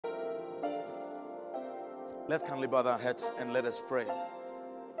Let's kindly bow our heads and let us pray.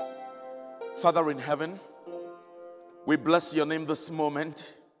 Father in heaven, we bless your name this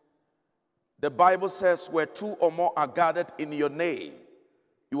moment. The Bible says, where two or more are gathered in your name,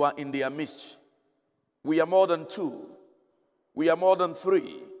 you are in their midst. We are more than two. We are more than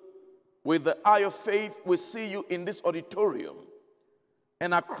three. With the eye of faith, we see you in this auditorium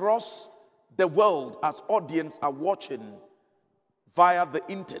and across the world as audience are watching via the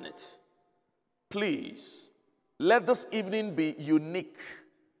internet. Please, let this evening be unique.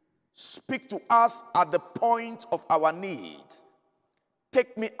 Speak to us at the point of our needs.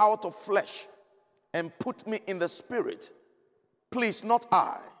 Take me out of flesh and put me in the spirit. Please, not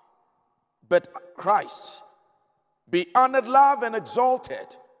I, but Christ. Be honored, loved, and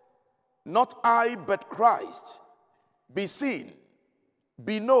exalted. Not I, but Christ. Be seen,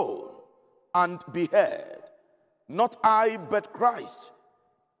 be known, and be heard. Not I, but Christ.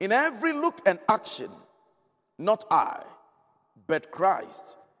 In every look and action, not I, but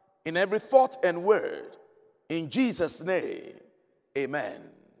Christ. In every thought and word, in Jesus' name, amen.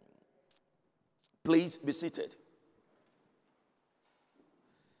 Please be seated.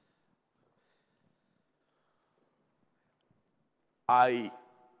 I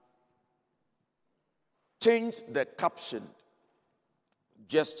changed the caption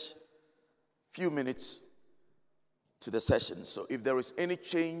just a few minutes to the session. So if there is any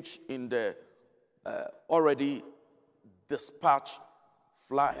change in the already dispatched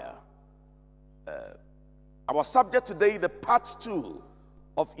flyer, our subject today, the part 2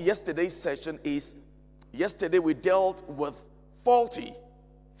 of yesterday's session is, yesterday we dealt with faulty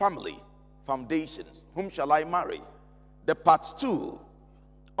family foundations. Whom shall I marry? The part 2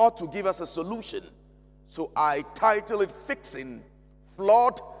 ought to give us a solution. So I title it Fixing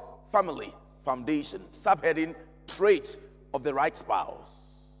Flawed Family Foundation. Subheading, Traits of the Right Spouse.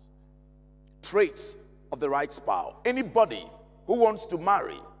 Traits of the right spouse. Anybody who wants to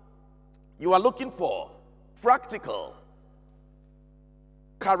marry, you are looking for practical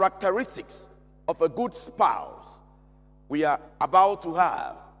characteristics of a good spouse. We are about to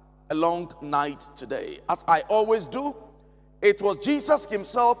have a long night today. As I always do, it was Jesus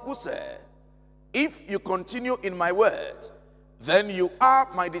himself who said, if you continue in my words, then you are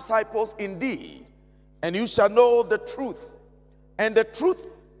my disciples indeed, and you shall know the truth, and the truth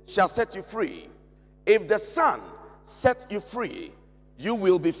shall set you free. If the Son sets you free, you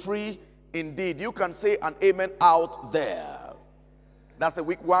will be free indeed. You can say an amen out there. That's a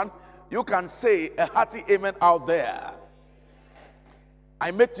weak one. You can say a hearty amen out there.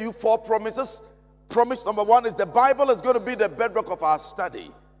 I make to you 4 promises. Promise number 1 is the Bible is going to be the bedrock of our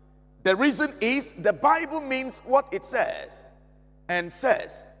study. The reason is the Bible means what it says and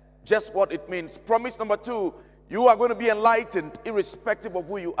says just what it means. Promise number 2, you are going to be enlightened irrespective of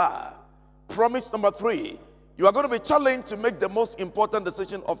who you are. Promise number 3, you are going to be challenged to make the most important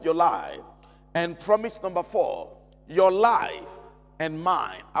decision of your life. And promise number 4, your life and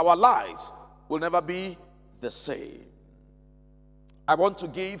mine, our lives will never be the same. I want to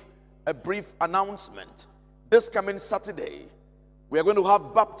give a brief announcement. This coming Saturday, we are going to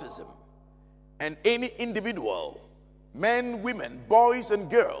have baptism. And any individual, men, women, boys, and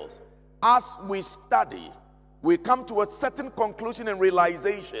girls, as we study, we come to a certain conclusion and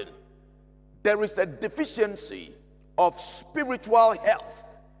realization there is a deficiency of spiritual health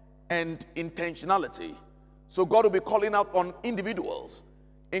and intentionality. So God will be calling out on individuals,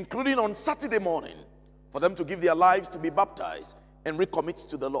 including on Saturday morning, for them to give their lives to be baptized and recommit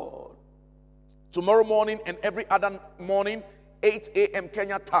to the Lord. Tomorrow morning and every other morning, 8 a.m.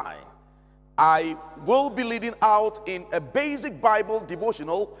 Kenya time, I will be leading out in a basic Bible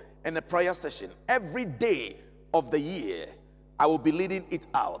devotional and a prayer session. Every day of the year, I will be leading it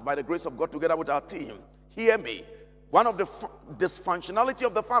out by the grace of God together with our team. Hear me. One of the dysfunctionality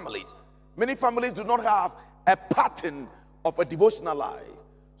of the families, many families do not have a pattern of a devotional life.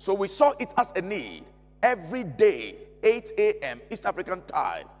 So we saw it as a need. Every day, 8 a.m. East African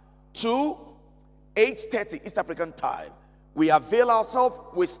time to 8:30 East African time, we avail ourselves,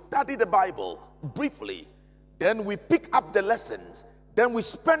 we study the Bible briefly, then we pick up the lessons, then we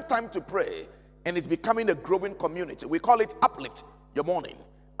spend time to pray, and it's becoming a growing community. We call it Uplift Your Morning.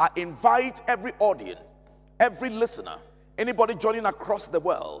 I invite every audience, every listener, anybody joining across the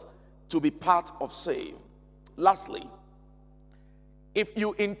world to be part of same. Lastly, if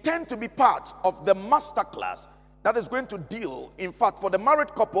you intend to be part of the masterclass that is going to deal, in fact, for the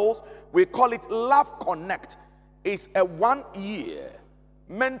married couples, we call it Love Connect. It's a 1-year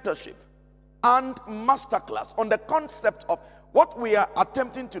mentorship and masterclass on the concept of what we are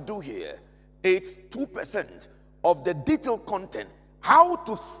attempting to do here. It's 2% of the detailed content, how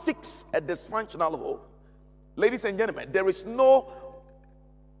to fix a dysfunctional home. Ladies and gentlemen, there is no,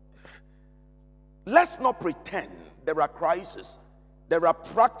 let's not pretend there are crises. There are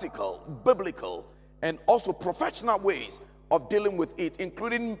practical, biblical, and also professional ways of dealing with it,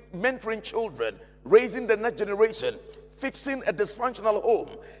 including mentoring children, raising the next generation, fixing a dysfunctional home.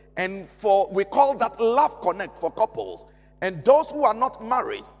 And we call that Love Connect for couples. And those who are not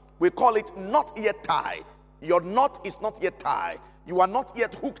married, we call it Not Yet Tied. Your knot is not yet tied. You are not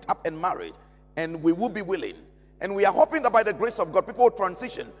yet hooked up and married. And we will be willing. And we are hoping that by the grace of God, people will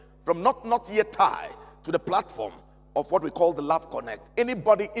transition from not yet tied to the platform of what we call the Love Connect.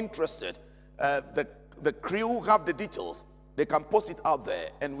 Anybody interested, the crew have the details. They can post it out there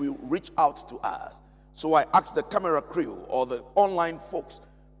and we reach out to us. So I asked the camera crew or the online folks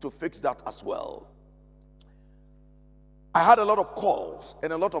to fix that as well. I had a lot of calls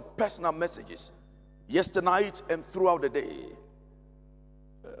and a lot of personal messages yesterday night and throughout the day.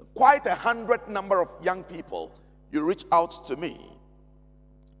 Quite 100 number of young people, you reach out to me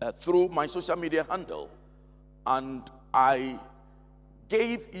through my social media handle, and I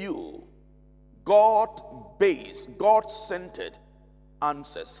gave you God-based, God-centered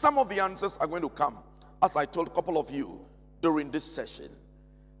answers. Some of the answers are going to come, as I told a couple of you during this session.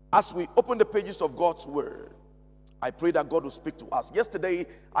 As we open the pages of God's Word, I pray that God will speak to us. Yesterday,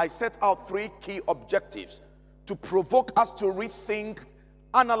 I set out 3 key objectives to provoke us to rethink,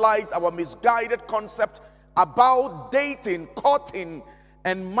 analyze our misguided concept about dating, courting,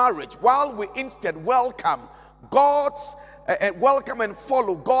 and marriage, while we instead welcome and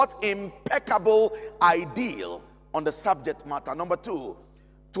follow God's impeccable ideal on the subject matter. Number 2,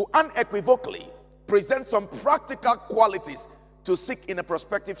 to unequivocally present some practical qualities to seek in a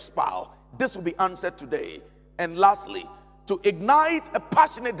prospective spouse. This will be answered today. And lastly, to ignite a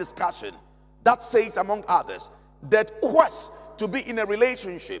passionate discussion that says, among others, that quest to be in a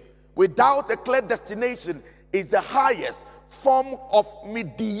relationship without a clear destination is the highest form of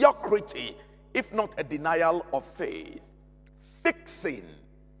mediocrity, if not a denial of faith. Fixing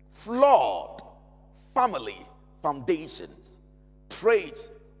flawed family foundations,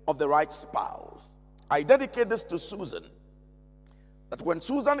 traits of the right spouse. I dedicate this to Susan, that when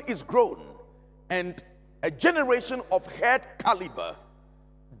Susan is grown and a generation of head caliber,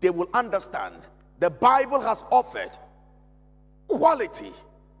 they will understand the Bible has offered quality,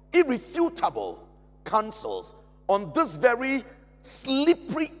 irrefutable counsels on this very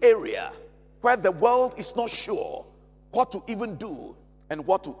slippery area where the world is not sure what to even do and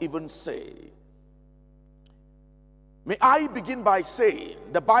what to even say. May I begin by saying,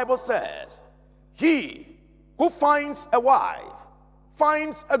 the Bible says, he who finds a wife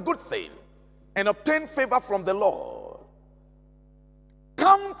finds a good thing and obtain favor from the Lord.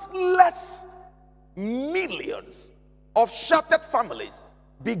 Countless millions of shattered families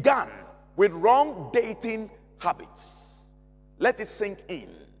began with wrong dating habits. Let it sink in.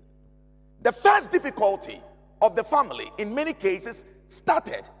 The first difficulty of the family, in many cases,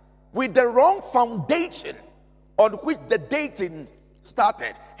 started with the wrong foundation on which the dating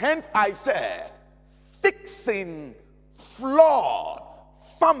started. Hence, I said, fixing flawed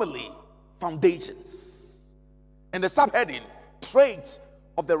family foundations. And the subheading, traits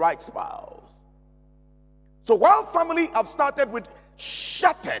of the right spouse. So while family have started with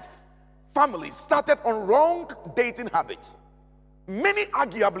shattered families, started on wrong dating habits, many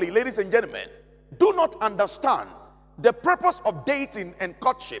arguably, ladies and gentlemen, do not understand the purpose of dating and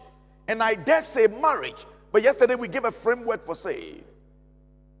courtship, and I dare say marriage. But yesterday we gave a framework for saying,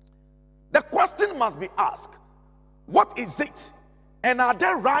 the question must be asked, what is it? And are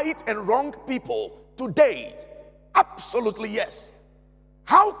there right and wrong people to date? Absolutely yes.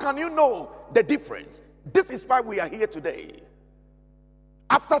 How can you know the difference? This is why we are here today.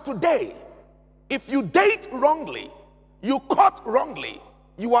 After today, if you date wrongly, you court wrongly,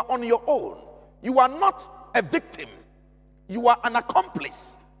 you are on your own. You are not a victim. You are an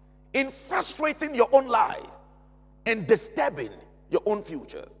accomplice in frustrating your own life and disturbing your own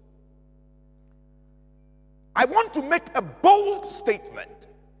future. I want to make a bold statement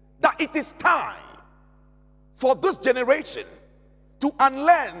that it is time for this generation to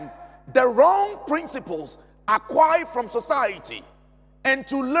unlearn the wrong principles acquired from society and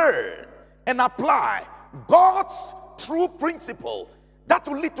to learn and apply God's true principle that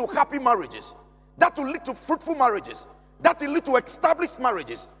will lead to happy marriages, that will lead to fruitful marriages, that will lead to established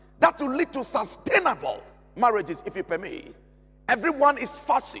marriages, that will lead to sustainable marriages, if you permit. Everyone is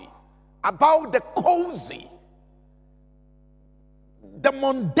fussy about the cozy, the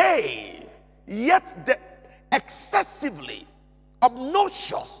mundane, yet the excessively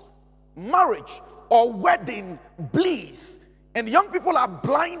obnoxious marriage or wedding bliss. And young people are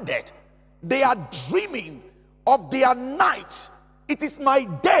blinded. They are dreaming of their night. It is my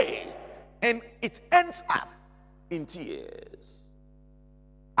day, and it ends up in tears.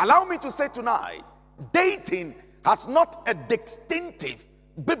 Allow me to say tonight, dating has not a distinctive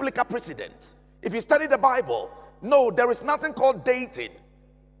biblical precedent. If you study the Bible, no, there is nothing called dating.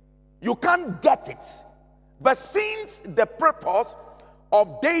 You can't get it. But since the purpose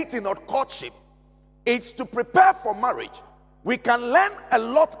of dating or courtship is to prepare for marriage, we can learn a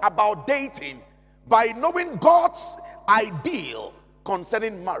lot about dating by knowing God's ideal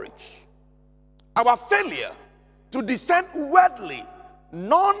concerning marriage. Our failure to discern worldly,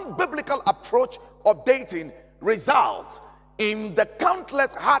 non-biblical approach of dating results in the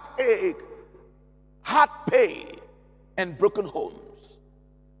countless heartache, heart pain, and broken homes.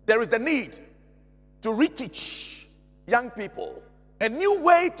 There is the need to reteach young people a new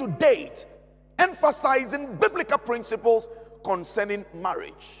way to date, emphasizing biblical principles concerning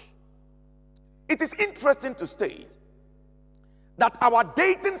marriage. It is interesting to state that our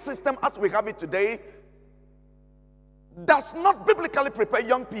dating system as we have it today does not biblically prepare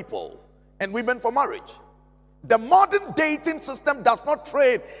young people and women for marriage. The modern dating system does not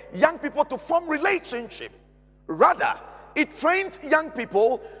train young people to form relationship. Rather, it trains young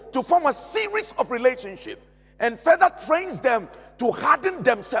people to form a series of relationships and further trains them to harden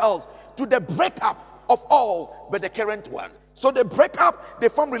themselves to the breakup of all but the current one. So they break up, they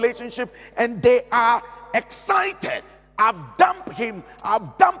form relationship, and they are excited. I've dumped him,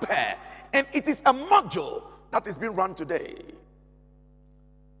 I've dumped her. And it is a module that is being run today.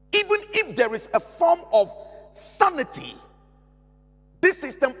 Even if there is a form of sanity, this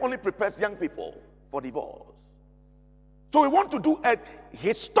system only prepares young people for divorce. So we want to do a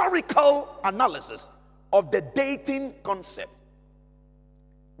historical analysis of the dating concept.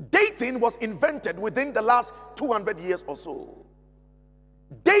 Dating was invented within the last 200 years or so.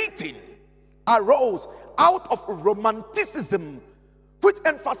 Dating arose out of romanticism, which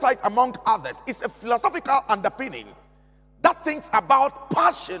emphasized, among others, is a philosophical underpinning that thinks about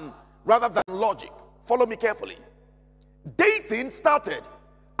passion rather than logic. Follow me carefully. Dating started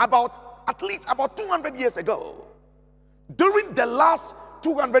at least about 200 years ago. During the last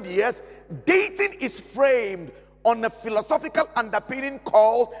 200 years, dating is framed on a philosophical underpinning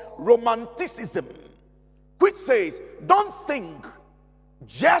called romanticism, which says, don't think,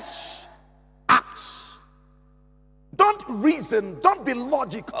 just act. Don't reason, don't be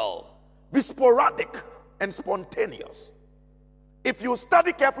logical, be sporadic and spontaneous. If you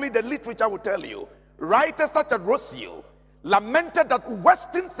study carefully, the literature will tell you, writers such as Rousseau lamented that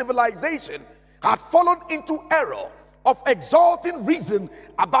Western civilization had fallen into error of exalting reason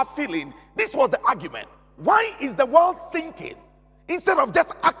above feeling. This was the argument. Why is the world thinking instead of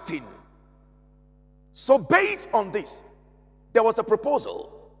just acting? So based on this, there was a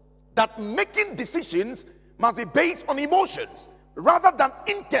proposal that making decisions must be based on emotions rather than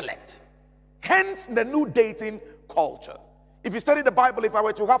intellect. Hence the new dating culture. If you study the Bible, if I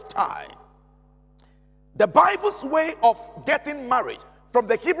were to have time, the Bible's way of getting married from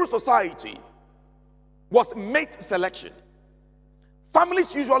the Hebrew society was mate selection.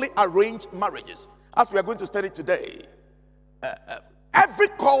 Families usually arrange marriages, as we are going to study today. Every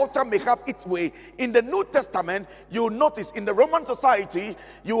culture may have its way. In the New Testament, you'll notice in the Roman society,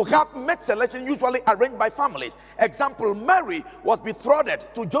 you have mate selection usually arranged by families. Example, Mary was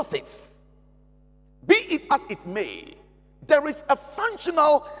betrothed to Joseph. Be it as it may, there is a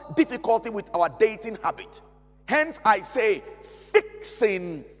functional difficulty with our dating habit. Hence, I say,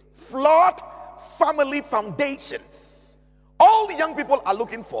 fixing flawed family foundations. All the young people are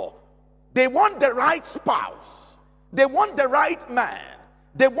looking for, they want the right spouse, they want the right man,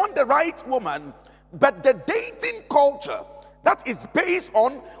 they want the right woman, but the dating culture that is based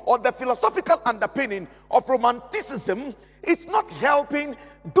on or the philosophical underpinning of romanticism is not helping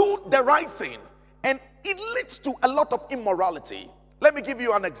do the right thing, and it leads to a lot of immorality. Let me give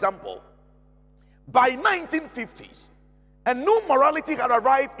you an example. By 1950s, a new morality had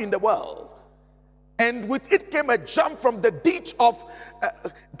arrived in the world, and with it came a jump from the ditch of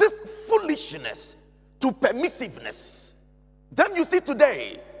this foolishness to permissiveness. Then you see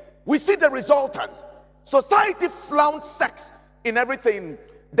today, we see the resultant. Society flaunts sex in everything.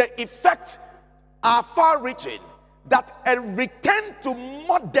 The effects are far-reaching that a return to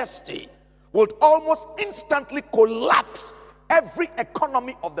modesty would almost instantly collapse every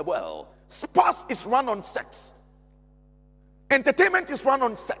economy of the world. Sports is run on sex. Entertainment is run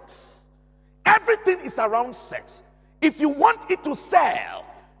on sex. Everything is around sex. If you want it to sell,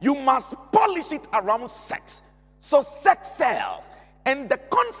 you must polish it around sex. So sex sells. And the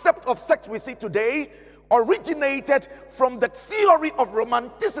concept of sex we see today originated from the theory of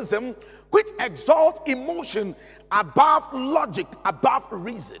romanticism, which exalts emotion above logic, above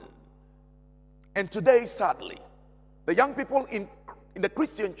reason. And today, sadly, the young people in the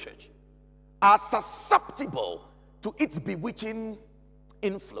Christian church are susceptible to its bewitching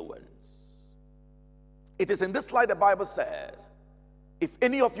influence. It is in this slide the Bible says, if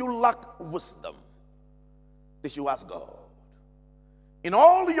any of you lack wisdom, they should ask God. In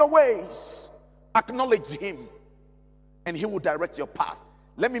all your ways, acknowledge him, and he will direct your path.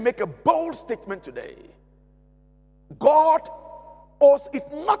 Let me make a bold statement today. God owes it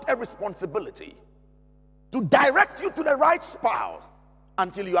not a responsibility to direct you to the right spouse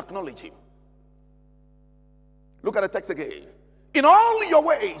until you acknowledge him. Look at the text again. In all your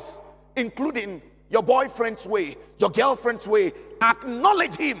ways, including your boyfriend's way, your girlfriend's way,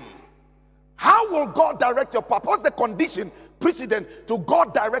 acknowledge him. How will God direct your path? What's the condition precedent to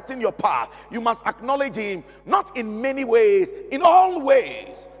God directing your path? You must acknowledge him, not in many ways, in all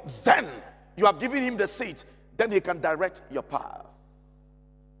ways. Then you have given him the seat, then he can direct your path.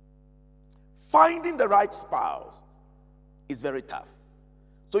 Finding the right spouse is very tough.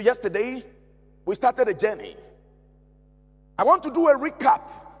 So yesterday, we started a journey. I want to do a recap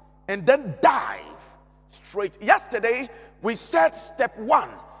and then dive straight. Yesterday, we said step 1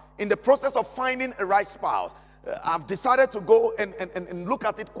 in the process of finding a right spouse. I've decided to go and look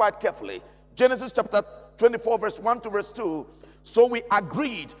at it quite carefully. Genesis chapter 24, verse 1 to verse 2. So we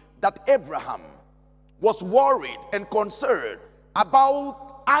agreed that Abraham was worried and concerned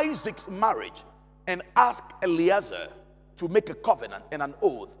about Isaac's marriage and asked Eliezer to make a covenant and an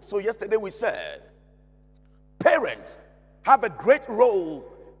oath. So yesterday we said parents have a great role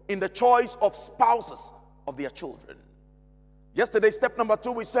in the choice of spouses of their children. Yesterday, step number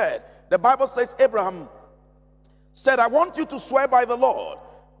 2, we said, the Bible says Abraham said, I want you to swear by the Lord,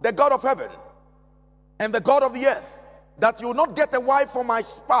 the God of heaven and the God of the earth, that you will not get a wife for my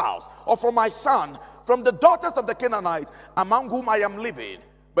spouse or for my son from the daughters of the Canaanites among whom I am living,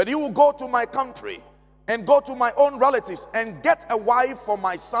 but you will go to my country and go to my own relatives and get a wife for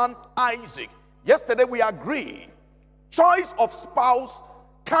my son Isaac. Yesterday we agreed, choice of spouse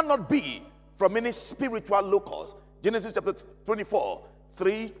cannot be from any spiritual locus. Genesis chapter 24,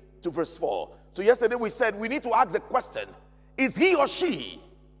 3 to verse 4. So yesterday we said we need to ask the question, is he or she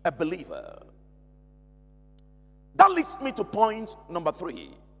a believer? That leads me to point number 3.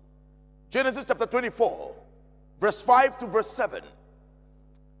 Genesis chapter 24, verse 5 to verse 7.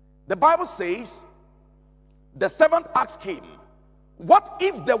 The Bible says, the servant asked him, what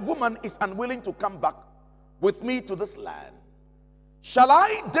if the woman is unwilling to come back with me to this land? Shall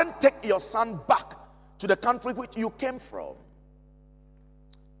I then take your son back to the country which you came from?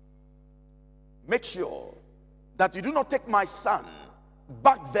 Make sure that you do not take my son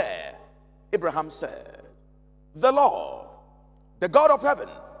back there. Abraham said, the Lord, the God of heaven,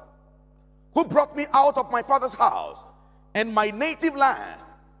 who brought me out of my father's house and my native land,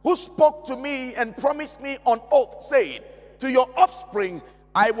 who spoke to me and promised me on oath, saying, to your offspring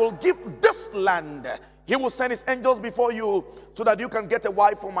I will give this land. He will send his angels before you so that you can get a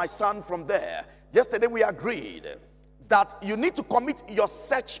wife for my son from there. Yesterday we agreed that you need to commit your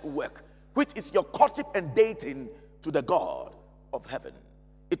search work, which is your courtship and dating, to the God of heaven.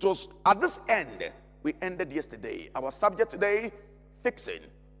 It was at this end we ended yesterday. Our subject today, fixing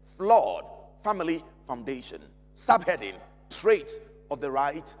flawed family foundation. Subheading, traits of the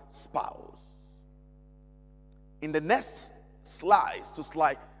right spouse. In the next slides, to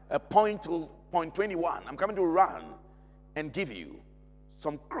slide point 21, I'm coming to run and give you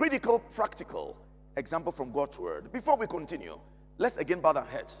some critical, practical example from God's word. Before we continue, let's again bow our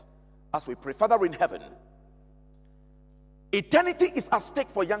heads as we pray. Father in heaven, eternity is at stake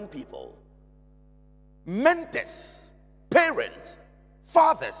for young people. Mentors, parents,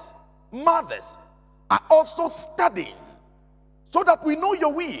 fathers, mothers are also studying so that we know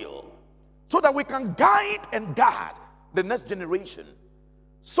your will, so that we can guide and guard the next generation,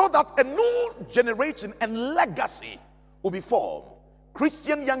 so that a new generation and legacy will be formed.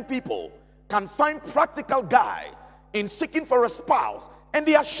 Christian young people can find practical guide in seeking for a spouse, and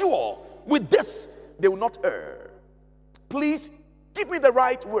they are sure with this they will not err. Please give me the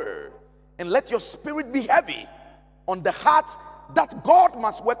right word and let your spirit be heavy on the hearts that God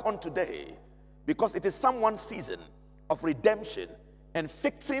must work on today, because it is someone's season of redemption and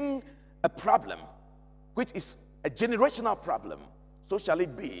fixing a problem which is a generational problem. So shall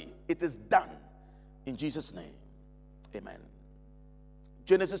it be. It is done in Jesus' name. Amen.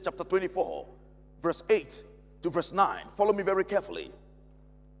 Genesis chapter 24, verse 8 to verse 9. Follow me very carefully.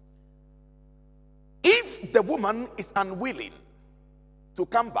 If the woman is unwilling to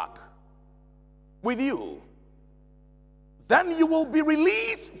come back, with you, then you will be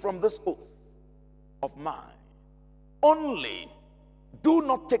released from this oath of mine. Only do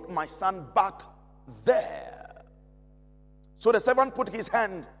not take my son back there. So the servant put his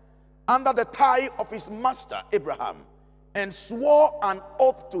hand under the thigh of his master Abraham and swore an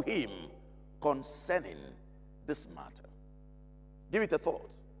oath to him concerning this matter. Give it a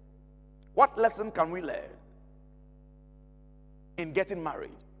thought. What lesson can we learn in getting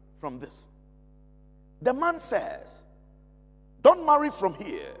married from this? The man says, don't marry from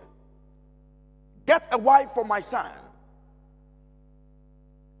here. Get a wife for my son.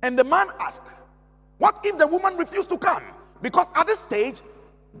 And the man asked, what if the woman refused to come? Because at this stage,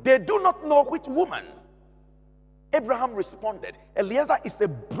 they do not know which woman. Abraham responded, Eliezer is a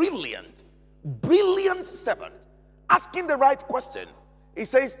brilliant servant, asking the right question. He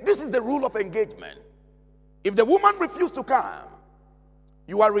says, this is the rule of engagement. If the woman refused to come,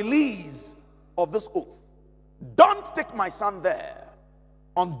 you are released of this oath. Don't take my son there.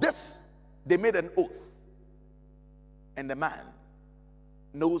 On this, they made an oath. And the man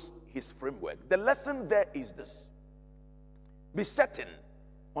knows his framework. The lesson there is this: be certain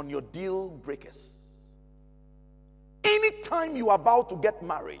on your deal breakers. Anytime you are about to get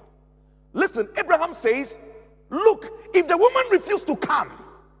married, listen, Abraham says, look, if the woman refused to come,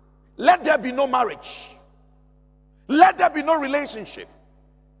 let there be no marriage. Let there be no relationship.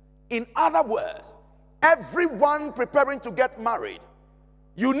 In other words, everyone preparing to get married,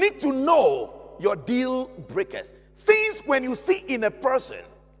 you need to know your deal breakers. Things when you see in a person,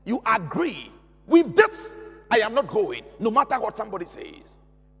 you agree with this, I am not going, no matter what somebody says.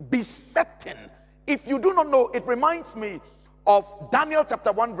 Be certain. If you do not know, it reminds me of Daniel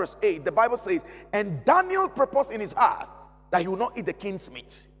chapter 1 verse 8. The Bible says, and Daniel proposed in his heart that he will not eat the king's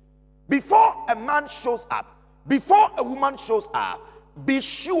meat. Before a man shows up, before a woman shows up, be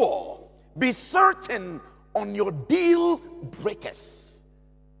sure, be certain on your deal breakers.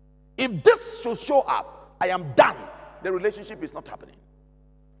 If this should show up, I am done. The relationship is not happening.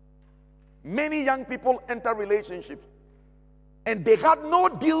 Many young people enter relationships and they had no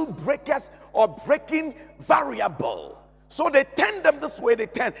deal breakers or breaking variable. So they turn them this way, they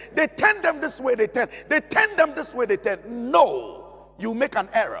turn them this way, they turn them this way, they turn. No, you make an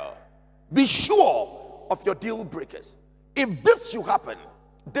error. Be sure of your deal breakers. If this should happen,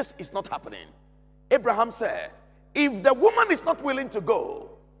 this is not happening. Abraham said, if the woman is not willing to go,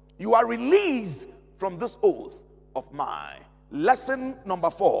 you are released from this oath of mine. Lesson number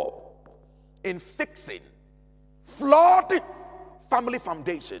 4 in fixing flawed family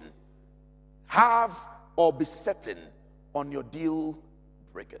foundation: have or be certain on your deal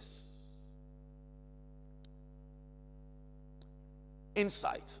breakers.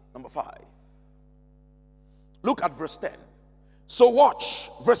 Insight number 5. Look at verse 10. So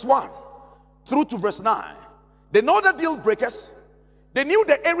watch verse 1 through to verse 9. They know the deal breakers. They knew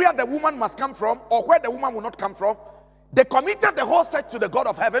the area the woman must come from or where the woman will not come from. They committed the whole set to the God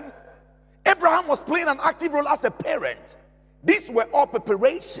of heaven. Abraham was playing an active role as a parent. These were all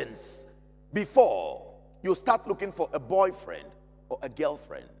preparations before you start looking for a boyfriend or a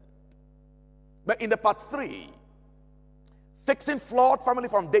girlfriend. But in the part 3, fixing flawed family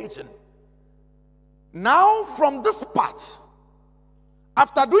foundation. Now from this part,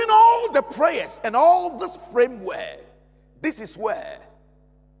 after doing all the prayers and all this framework, this is where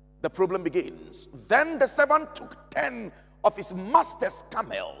the problem begins. Then the servant took 10 of his master's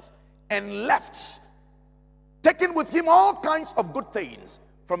camels and left, taking with him all kinds of good things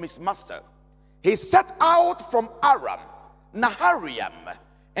from his master. He set out from Aram Naharaim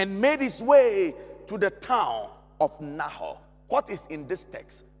and made his way to the town of Nahor. What is in this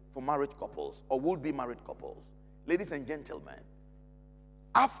text for married couples or would-be married couples? Ladies and gentlemen,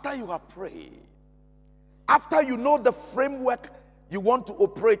 after you have prayed, after you know the framework you want to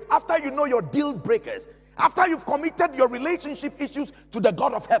operate, after you know your deal breakers, after you've committed your relationship issues to the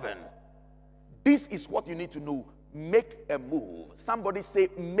God of heaven, this is what you need to know. Make a move. Somebody say,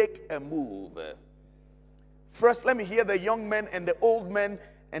 make a move. First, let me hear the young men and the old men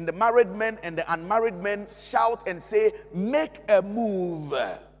and the married men and the unmarried men shout and say, make a move.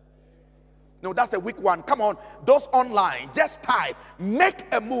 No, that's a weak one. Come on, those online, just type, make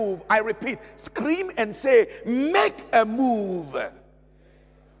a move. I repeat, scream and say, make a move.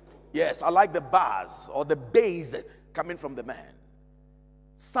 Yes, I like the bars or the bass coming from the man.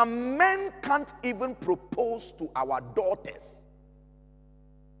 Some men can't even propose to our daughters.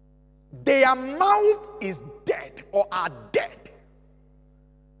 Their mouth is dead or are dead.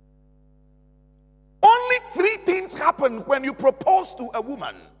 Only 3 things happen when you propose to a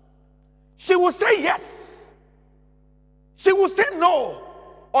woman. She will say yes, she will say no,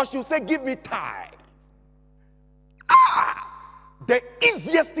 or she will say give me time. The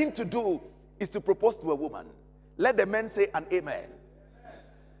easiest thing to do is to propose to a woman. Let the men say an amen.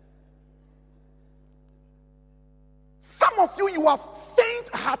 Some of you, you are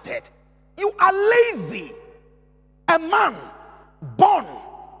faint-hearted. You are lazy. A man born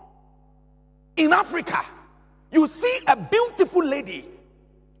in Africa, you see a beautiful lady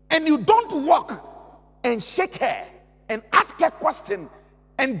and you don't walk and shake her and ask her a question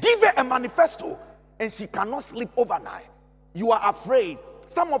and give her a manifesto, and she cannot sleep overnight. You are afraid.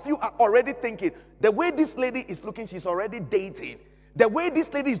 Some of you are already thinking, the way this lady is looking, she's already dating. The way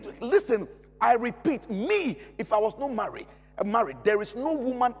this lady is doing. Listen, I repeat, me, if I was not married, there is no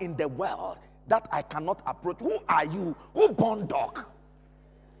woman in the world that I cannot approach. Who are you? Who born dog?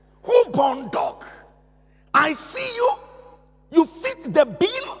 Who born dog? I see you. You fit the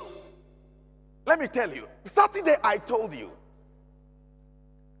bill. Let me tell you, Saturday I told you,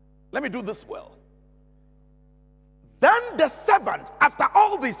 let me do this well. Then the servant, after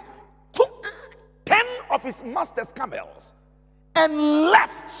all this, took 10 of his master's camels and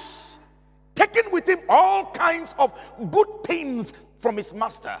left, taking with him all kinds of good things from his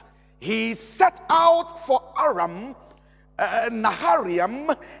master. He set out for Aram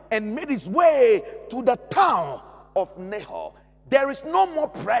Naharaim and made his way to the town of Nahor. There is no more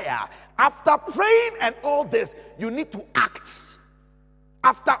prayer. After praying and all this, you need to act.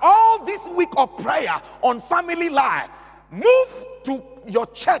 After all this week of prayer on family life, move to your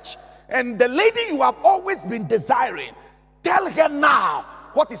church and the lady you have always been desiring, tell her now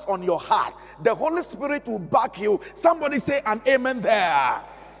what is on your heart. The Holy Spirit will back you. Somebody say an amen there.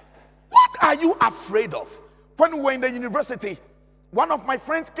 What are you afraid of? When we were in the university, one of my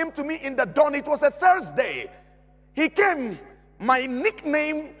friends came to me in the dawn. It was a Thursday. He came. My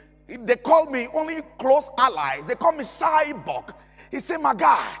nickname, they call me only close allies. They call me Cyborg. He said, my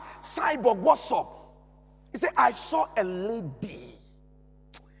guy, Cyborg, what's up? He said, I saw a lady.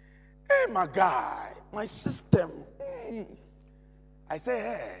 Hey, my guy, my system. I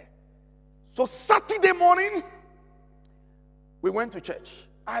said, hey. So Saturday morning, we went to church.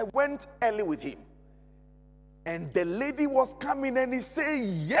 I went early with him. And the lady was coming and he said,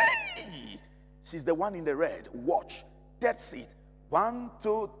 yay! She's the one in the red. Watch. Third seat. 1,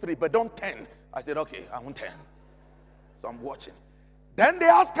 2, 3. But don't 10. I said, okay, I want 10. So I'm watching. Then they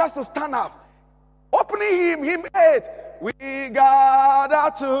asked us to stand up. Opening hymn 8. We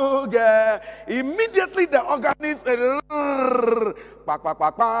gather together. Immediately the organist said,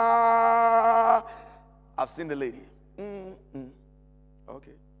 I've seen the lady.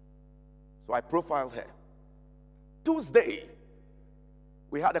 Okay. So I profiled her. Tuesday,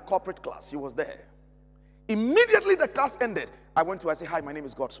 we had a corporate class. She was there. Immediately the class ended, I went to her. I said, hi, my name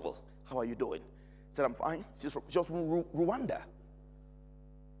is Godswill. How are you doing? She said, I'm fine. She's from Rwanda.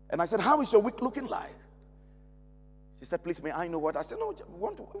 And I said, how is your week looking like? She said, please, may I know what? I said, no,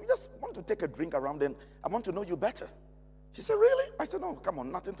 we just want to take a drink around and I want to know you better. She said, really? I said, no, come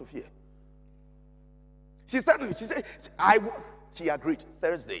on, nothing to fear. She agreed.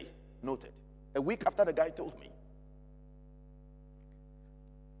 Thursday, noted. A week after the guy told me.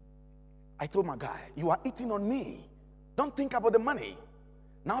 I told my guy, you are eating on me. Don't think about the money.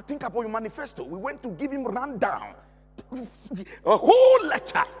 Now think about your manifesto. We went to give him rundown. A whole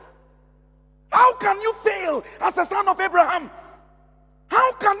lecture. How can you fail as a son of Abraham?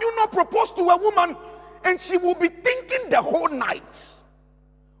 How can you not propose to a woman and she will be thinking the whole night?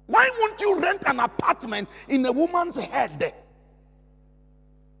 Why won't you rent an apartment in a woman's head?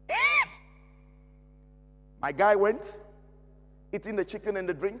 My guy went, eating the chicken and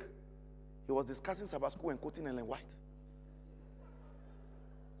the drink. He was discussing Sabbath school and quoting Ellen White.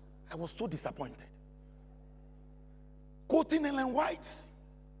 I was so disappointed. Quoting Ellen White.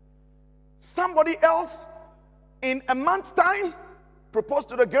 Somebody else, in a month's time, proposed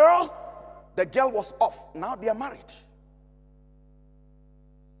to the girl. The girl was off. Now they are married.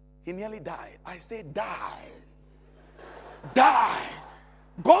 He nearly died. I say, die. Die.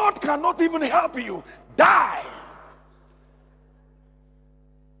 God cannot even help you. Die.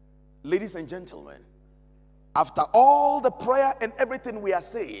 Ladies and gentlemen, after all the prayer and everything we are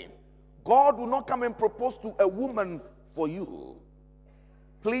saying, God will not come and propose to a woman for you.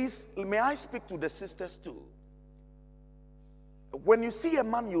 Please, may I speak to the sisters too? When you see a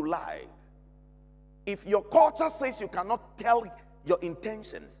man you like, if your culture says you cannot tell your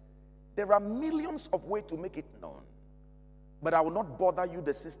intentions, there are millions of ways to make it known. But I will not bother you,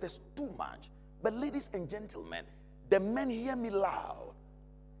 the sisters, too much. But ladies and gentlemen, the men, hear me loud.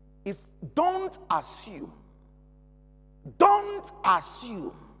 Don't assume. Don't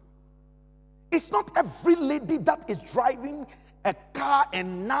assume. It's not every lady that is driving a car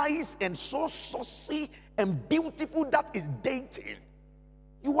and nice and so saucy and beautiful that is dating.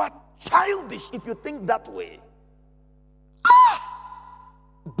 You are childish if you think that way.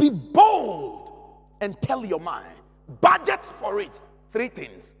 Be bold and tell your mind. Budget for it. 3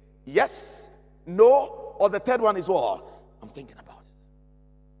 things. Yes, no, or the third one is what? I'm thinking about it.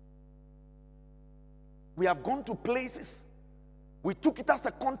 We have gone to places. We took it as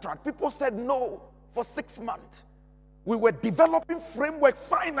a contract. People said no for 6 months. We were developing framework.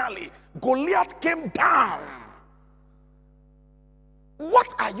 Finally, Goliath came down.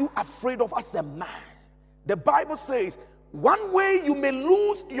 What are you afraid of as a man? The Bible says, one way you may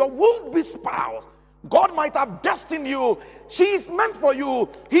lose your would-be spouse. God might have destined you. She is meant for you.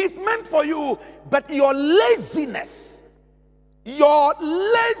 He is meant for you. But your laziness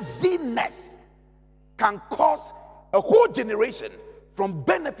can cause a whole generation from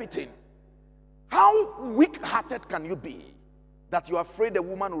benefiting. How weak-hearted can you be that you're afraid a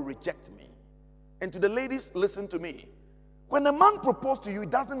woman will reject me? And to the ladies, listen to me. When a man proposes to you, it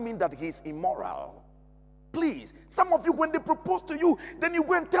doesn't mean that he's immoral. Please, some of you, when they propose to you, then you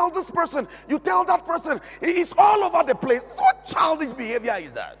go and tell this person, you tell that person. It's all over the place. What childish behavior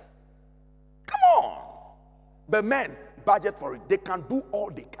is that? Come on. But men, budget for it. They can do all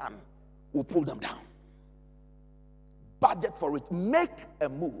they can. We'll pull them down. Budget for it. Make a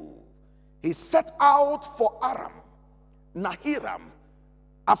move. He set out for Aram, Nahiram.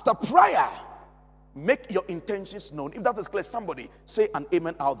 After prayer, make your intentions known. If that is clear, somebody say an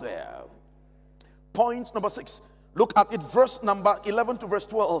amen out there. Point number 6. Look at it, verse number 11 to verse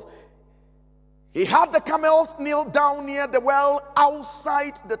 12. He had the camels kneel down near the well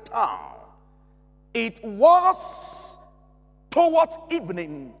outside the town. It was towards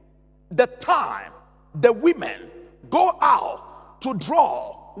evening, the time the women go out to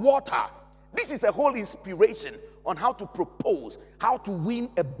draw water. This is a whole inspiration on how to propose, how to win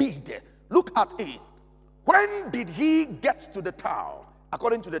a bid. Look at it. When did he get to the town?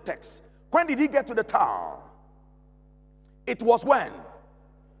 According to the text. When did he get to the town? It was when?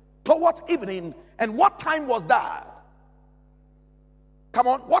 Towards evening. And what time was that? Come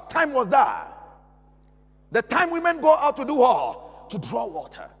on, what time was that? The time women go out to do what? To draw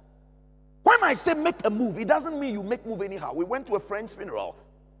water. When I say make a move, it doesn't mean you make move anyhow. We went to a friend's funeral.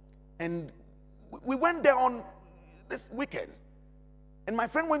 And we went there on this weekend. And my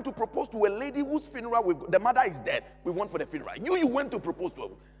friend went to propose to a lady whose funeral, the mother is dead. We went for the funeral. You went to propose to her.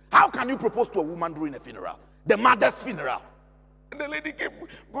 How can you propose to a woman during a funeral? The mother's funeral. And the lady came,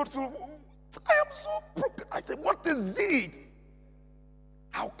 Godswill, I am so broken. I said, what is it?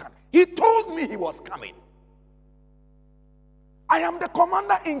 How can? He told me he was coming. I am the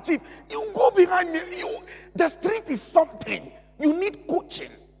commander-in-chief. You go behind me. The street is something. You need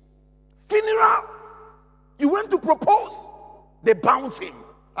coaching. Funeral. You went to propose. They bounce him.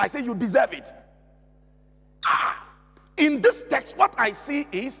 I say, you deserve it. In this text, what I see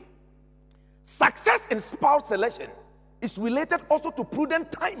is success in spouse selection is related also to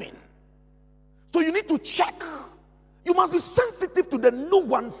prudent timing. So you need to check. You must be sensitive to the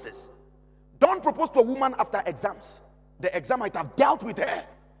nuances. Don't propose to a woman after exams. The exam might have dealt with her,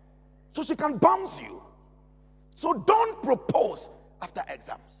 so she can bounce you. So don't propose after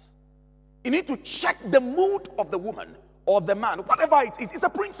exams. You need to check the mood of the woman or the man, whatever it is. It's a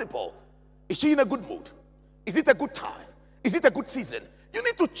principle. Is she in a good mood? Is it a good time? Is it a good season? You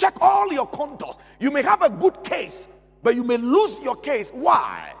need to check all your contours. You may have a good case, but you may lose your case.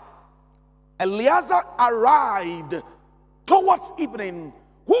 Why? Eliezer arrived towards evening.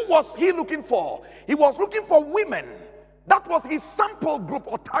 Who was he looking for? He was looking for women. That was his sample group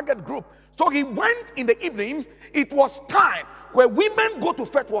or target group. So he went in the evening. It was time where women go to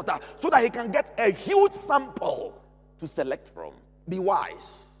fetch water so that he can get a huge sample to select from. Be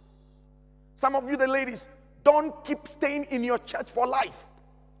wise. Some of you, the ladies, don't keep staying in your church for life.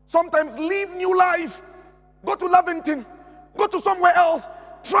 Sometimes leave New Life. Go to Lavington. Go to somewhere else.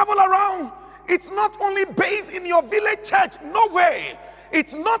 Travel around. It's not only based in your village church. No way.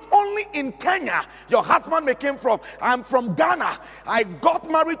 It's not only in Kenya. Your husband may came from. I'm from Ghana. I got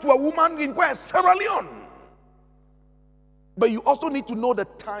married to a woman in where? Sierra Leone. But you also need to know the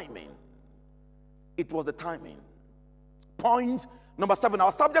timing. It was the timing. Point number 7.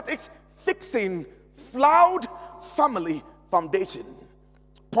 Our subject is fixing flawed family foundation.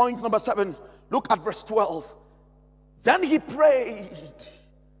 Point number 7. Look at verse 12. Then he prayed,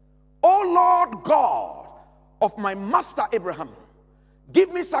 O Lord God of my master Abraham,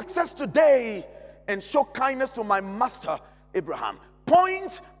 give me success today and show kindness to my master Abraham.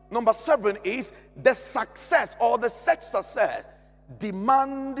 Point number 7 is the success or the such success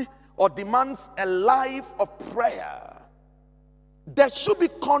demands a life of prayer. There should be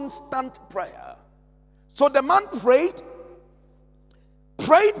constant prayer. So the man prayed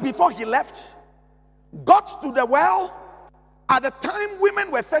before he left, got to the well. At the time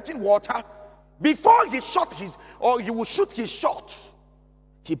women were fetching water, before he shot his, or he would shoot his shot,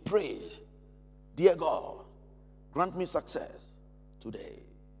 he prayed, dear God, grant me success today.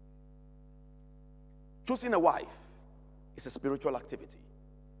 Choosing a wife is a spiritual activity.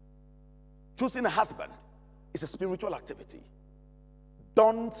 Choosing a husband is a spiritual activity.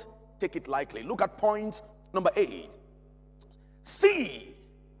 Don't take it lightly. Look at point number 8. See,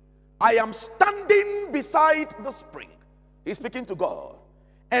 I am standing beside the spring. He's speaking to God.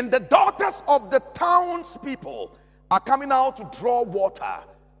 And the daughters of the townspeople are coming out to draw water.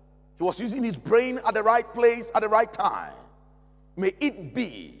 He was using his brain at the right place at the right time. May it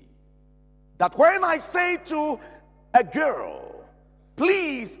be that when I say to a girl,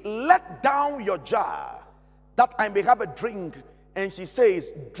 please let down your jar that I may have a drink, and she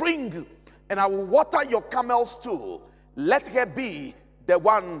says, drink, and I will water your camels too, let her be the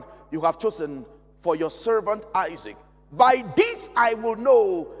one you have chosen for your servant Isaac. By this I will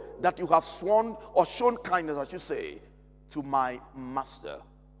know that you have sworn or shown kindness, I should say, to my master.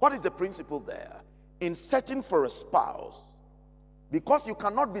 What is the principle there? In searching for a spouse, because you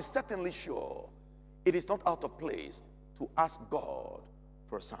cannot be certainly sure, it is not out of place to ask God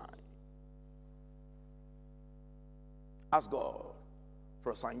for a sign. Ask God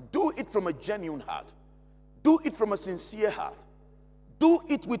for a sign. Do it from a genuine heart. Do it from a sincere heart. Do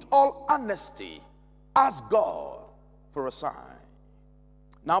it with all honesty. Ask God for a sign.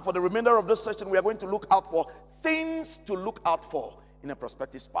 Now, for the remainder of this session, we are going to look out for things to look out for in a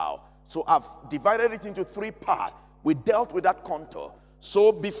prospective spouse. So I've divided it into 3 parts. We dealt with that contour.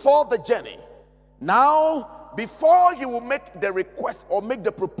 So before the journey, now before you will make the request or make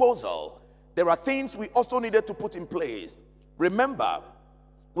the proposal, there are things we also needed to put in place. Remember,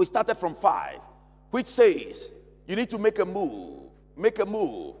 we started from 5, which says you need to make a move. Make a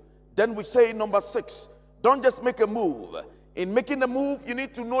move. Then we say number 6, don't just make a move. In making a move, you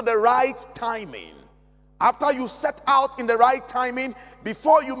need to know the right timing. After you set out in the right timing,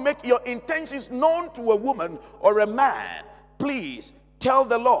 before you make your intentions known to a woman or a man, please tell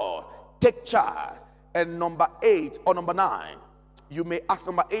the Lord, take charge. And number 8 or number 9, you may ask,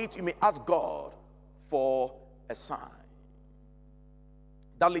 number 8, you may ask God for a sign.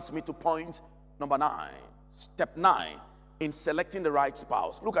 That leads me to point number 9. Step 9 in selecting the right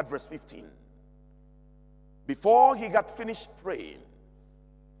spouse. Look at verse 15. Before he got finished praying,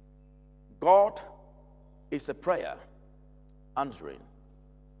 God is a prayer answering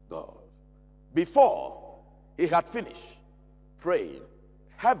God. Before he had finished praying,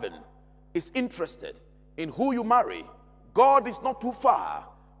 heaven is interested in who you marry. God is not too far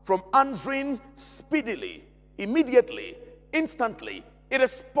from answering speedily, immediately, instantly. It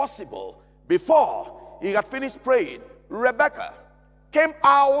is possible. Before he had finished praying, Rebecca came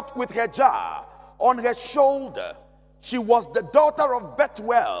out with her jar on her shoulder. She was the daughter of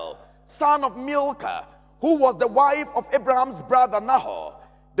Bethuel, son of Milcah, who was the wife of Abraham's brother Nahor.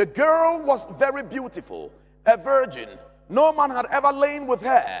 The girl was very beautiful, a virgin. No man had ever lain with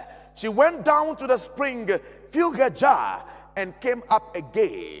her. She went down to the spring, filled her jar, and came up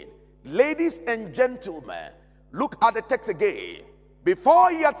again. Ladies and gentlemen, look at the text again. Before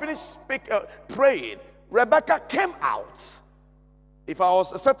he had finished praying, Rebecca came out. If I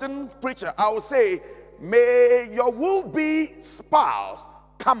was a certain preacher, I would say, may your will-be spouse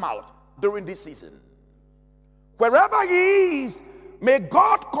come out during this season. Wherever he is, may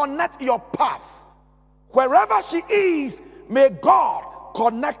God connect your path. Wherever she is, may God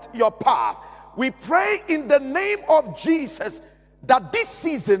connect your path. We pray in the name of Jesus that this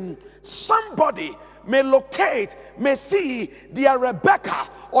season somebody may locate, may see their Rebecca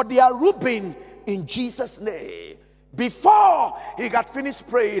or their Reuben in Jesus' name. Before he got finished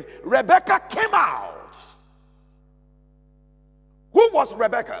praying, Rebecca came out. Who was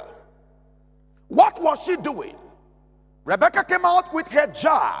Rebecca? What was she doing? Rebecca came out with her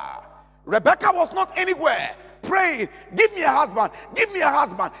jar. Rebecca was not anywhere praying, give me a husband, give me a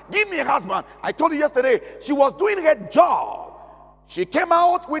husband, give me a husband. I told you yesterday, she was doing her job. She came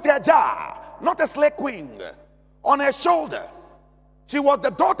out with her jar, not a slave queen, on her shoulder. She was the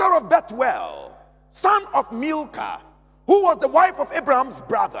daughter of Bethuel, son of Milcah, who was the wife of Abraham's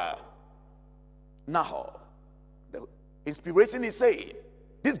brother Nahor. The inspiration is saying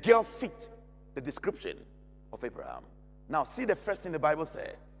this girl fit the description of Abraham. Now see the first thing the Bible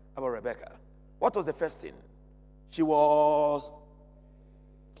said about Rebecca. What was the first thing? She was,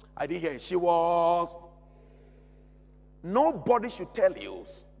 I didn't hear it. She was, nobody should tell you,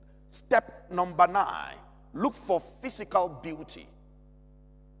 step number 9, look for physical beauty.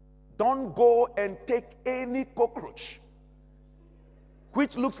 don't go and take any cockroach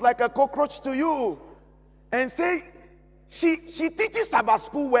which looks like a cockroach to you and say, she teaches Sabbath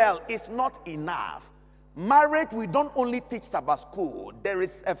school well. It's not enough. Marriage, we don't only teach Sabbath school. There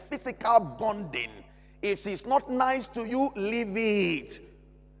is a physical bonding. If she's not nice to you, leave it.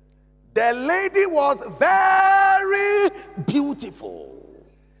 The lady was very beautiful.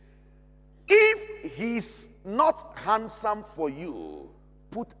 If he's not handsome for you,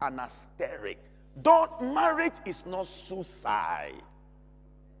 put an asterisk. Marriage is not suicide.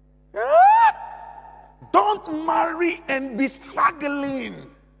 Don't marry and be struggling.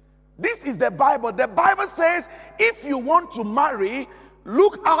 This is the Bible. The Bible says if you want to marry,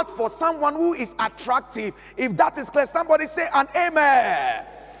 look out for someone who is attractive. If that is clear, somebody say an amen.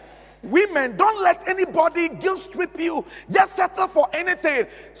 Women, don't let anybody guilt trip you. Just settle for anything.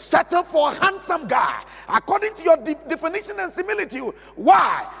 Settle for a handsome guy according to your definition and similitude.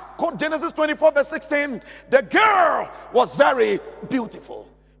 Why? Quote Genesis 24 verse 16. The girl was very beautiful.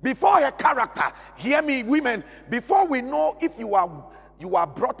 Before her character, hear me, women, before we know if you are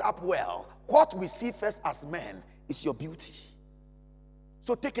brought up well, what we see first as men is your beauty.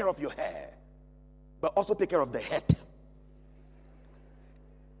 So take care of your hair, but also take care of the head.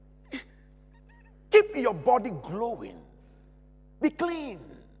 Keep your body glowing. Be clean.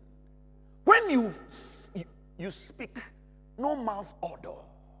 When you speak, no mouth odor.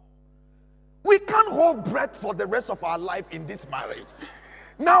 We can't hold breath for the rest of our life in this marriage.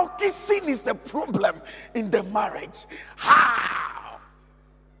 Now kissing is a problem in the marriage. How?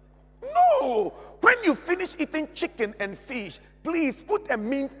 No. When you finish eating chicken and fish, please put a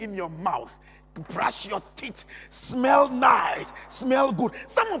mint in your mouth. Brush your teeth. Smell nice. Smell good.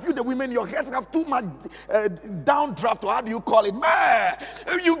 Some of you, the women, your heads have too much downdraft, or how do you call it? Man,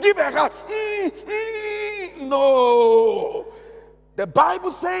 you give a hug. No. The Bible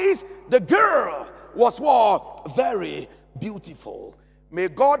says the girl was what? Very beautiful. May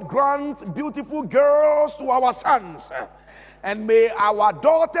God grant beautiful girls to our sons. And may our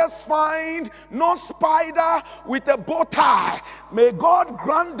daughters find no spider with a bow tie. May God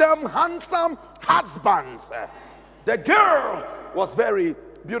grant them handsome husbands. The girl was very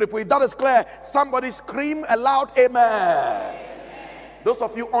beautiful. If that is clear, somebody scream aloud, amen. Amen. Those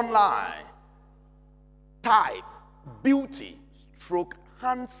of you online, type beauty stroke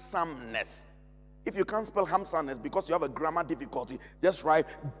handsomeness. If you can't spell handsomeness because you have a grammar difficulty, just write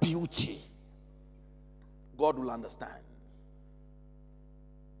beauty. God will understand.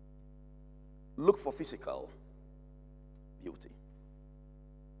 Look for physical beauty.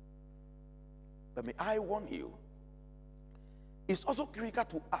 But may I warn you, it's also critical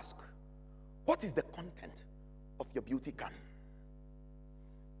to ask, what is the content of your beauty can?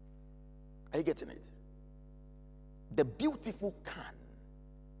 Are you getting it? The beautiful can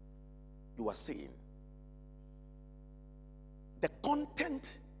you are seeing, the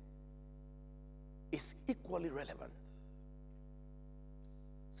content is equally relevant.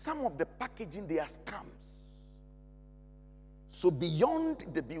 Some of the packaging, they are scams. So beyond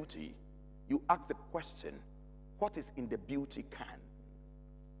the beauty, you ask the question, what is in the beauty can?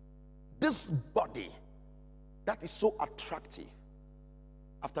 This body that is so attractive,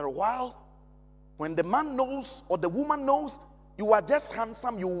 after a while, when the man knows or the woman knows you are just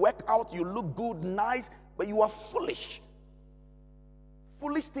handsome, you work out, you look good, nice, but you are foolish.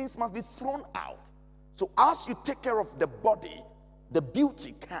 Foolish things must be thrown out. So as you take care of the body, the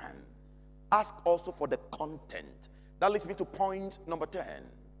beauty can, ask also for the content. That leads me to point number 10.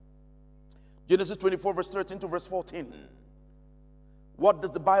 Genesis 24 verse 13 to verse 14. What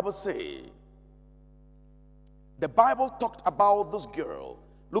does the Bible say? The Bible talked about this girl.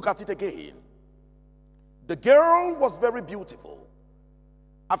 Look at it again. The girl was very beautiful.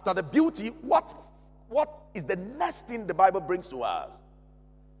 After the beauty, what is the next thing the Bible brings to us?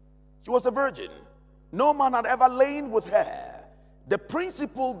 She was a virgin. No man had ever lain with her. The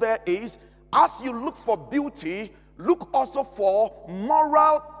principle there is, as you look for beauty, look also for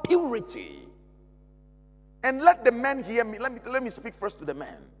moral purity. And let the men hear me. Let me speak first to the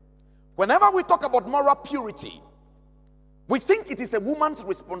men. Whenever we talk about moral purity, we think it is a woman's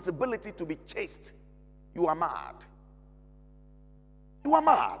responsibility to be chaste. You are mad. You are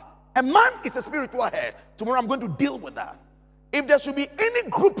mad. A man is a spiritual head. Tomorrow I'm going to deal with that. If there should be any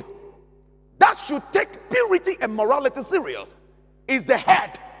group that should take purity and morality serious, is the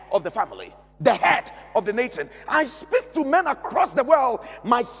head of the family, the head of the nation. I speak to men across the world,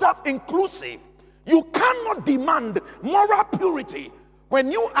 myself inclusive. You cannot demand moral purity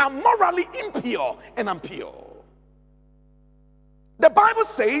when you are morally impure and impure. The Bible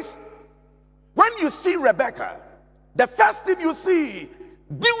says, when you see Rebecca, the first thing you see,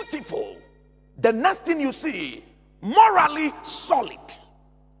 beautiful, the next thing you see, morally solid.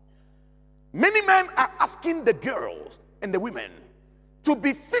 Many men are asking the girls and the women to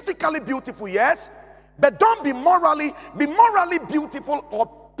be physically beautiful, yes, but don't be morally beautiful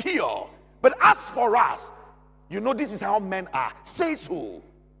or pure. But as for us, you know, this is how men are. Say so.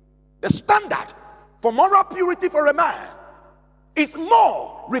 The standard for moral purity for a man is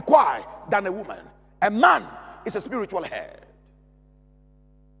more required than a woman. A man is a spiritual head.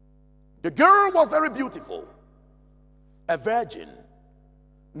 The girl was very beautiful, a virgin.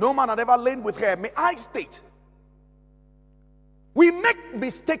 No man had ever lain with her. May I state, we make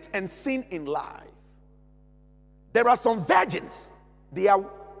mistakes and sin in life. There are some virgins, they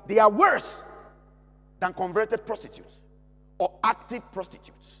are worse than converted prostitutes or active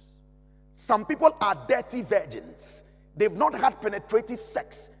prostitutes. Some people are dirty virgins. They've not had penetrative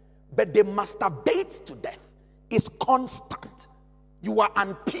sex, but they masturbate to death. It's constant. You are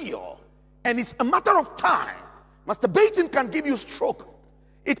impure, and it's a matter of time. Masturbating can give you stroke.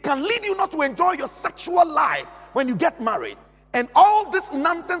 It can lead you not to enjoy your sexual life when you get married. And all this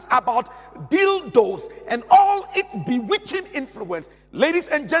nonsense about dildos and all its bewitching influence. Ladies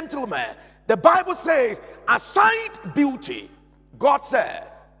and gentlemen, the Bible says, aside beauty, God said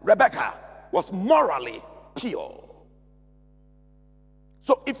Rebecca was morally pure.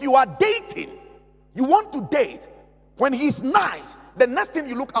 So if you are dating, you want to date, when he's nice, the next thing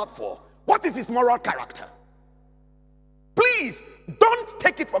you look out for, what is his moral character? Please don't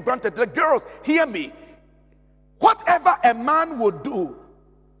take it for granted. The girls, hear me. Whatever a man would do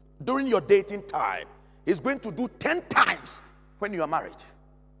during your dating time, he's going to do 10 times when you are married.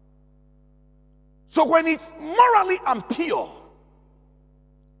 So when it's morally impure,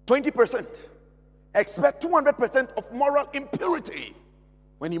 20%, expect 200% of moral impurity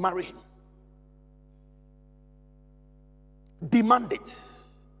when you marry him. Demand it.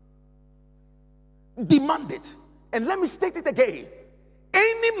 Demand it. And let me state it again.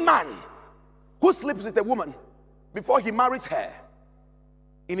 Any man who sleeps with a woman before he marries her,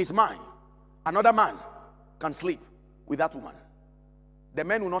 in his mind, another man can sleep with that woman. The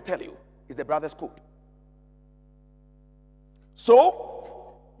man will not tell you. It's the brother's code.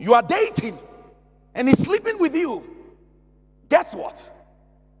 So, you are dating and he's sleeping with you. Guess what?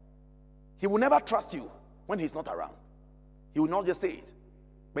 He will never trust you when he's not around. He will not just say it,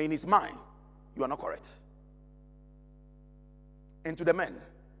 but in his mind, you are not correct. And to the men,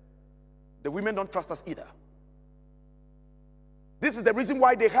 the women don't trust us either. This is the reason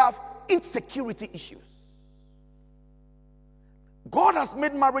why they have insecurity issues. God has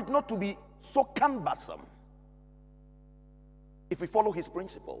made marriage not to be so cumbersome. If we follow his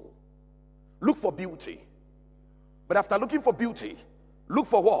principle, look for beauty. But after looking for beauty, look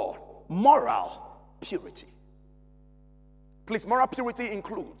for what? Moral purity. Please, moral purity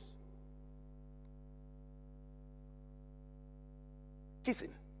includes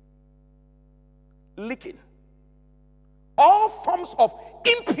kissing, licking, all forms of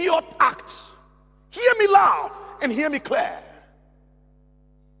impure acts. Hear me loud and hear me clear.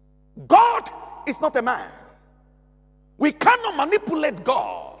 God is not a man. We cannot manipulate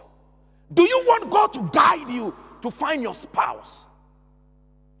God. Do you want God to guide you to find your spouse?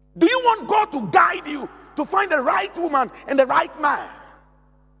 Do you want God to guide you to find the right woman and the right man?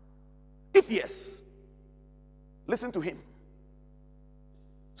 If yes, listen to him.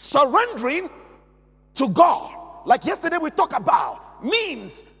 Surrendering to God, like yesterday we talked about,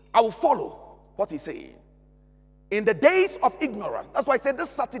 means I will follow what he's saying. In the days of ignorance, that's why I said this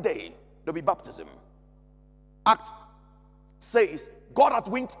Saturday there'll be baptism. Act says God hath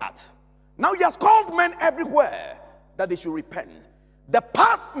winked at. Now he has called men everywhere that they should repent. The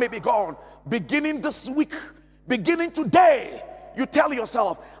past may be gone. Beginning this week, beginning today, you tell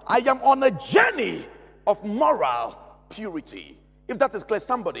yourself, I am on a journey of moral purity. If that is clear,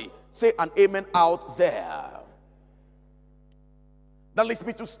 somebody say an amen out there. That leads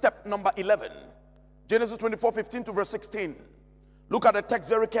me to step number 11. Genesis 24:15 to verse 16. Look at the text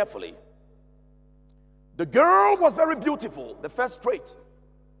very carefully. The girl was very beautiful. The first trait,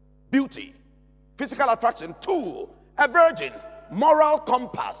 beauty, physical attraction. 2, a virgin, moral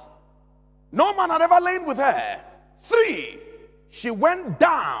compass. No man had ever lain with her. 3, she went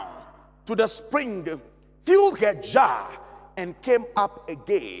down to the spring, filled her jar, and came up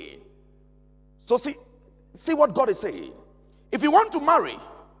again. So see what God is saying. If you want to marry,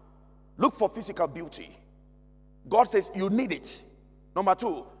 look for physical beauty. God says you need it. Number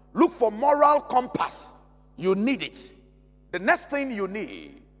 2, look for moral compass. You need it. The next thing you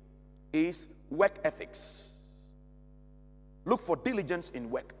need is work ethics. Look for diligence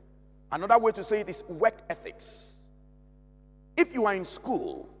in work. Another way to say it is work ethics. If you are in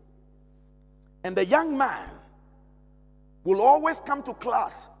school and the young man will always come to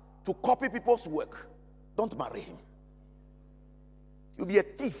class to copy people's work, don't marry him. You'll be a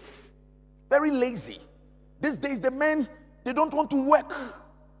thief, very lazy. These days, the men, they don't want to work.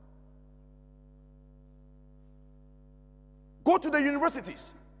 Go to the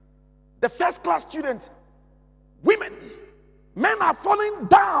universities. The first class students, women, men are falling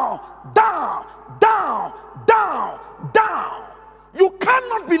down, down, down, down, down. You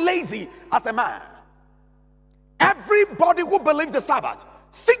cannot be lazy as a man. Everybody who believes the Sabbath,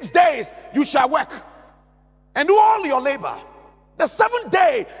 6 days you shall work and do all your labor. The 7th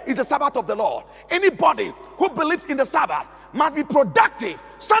day is the Sabbath of the Lord. Anybody who believes in the Sabbath must be productive.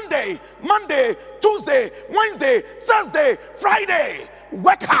 Sunday, Monday, Tuesday, Wednesday, Thursday, Friday.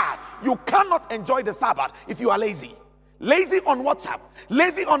 Work hard. You cannot enjoy the Sabbath if you are lazy. Lazy on WhatsApp,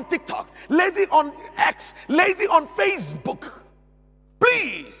 lazy on TikTok, lazy on X, lazy on Facebook.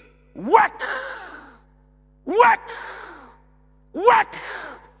 Please, work. Work. Work.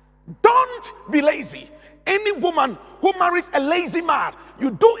 Don't be lazy. Any woman who marries a lazy man,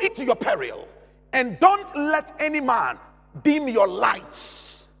 you do it to your peril. And don't let any man dim your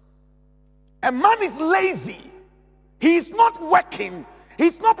lights. A man is lazy. He is not working.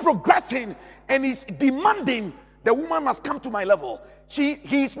 He's not progressing. And he's demanding the woman must come to my level. He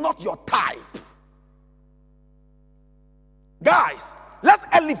is not your type. Guys, let's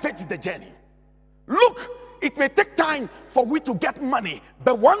elevate the journey. Look, it may take time for we to get money,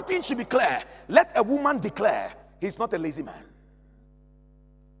 but one thing should be clear. Let a woman declare he's not a lazy man.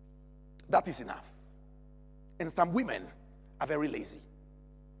 That is enough. And some women are very lazy.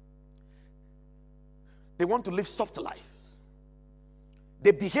 They want to live soft life.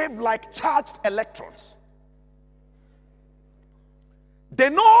 They behave like charged electrons. They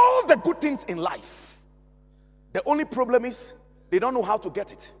know the good things in life. The only problem is they don't know how to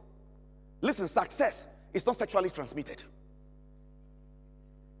get it. Listen, success is not sexually transmitted.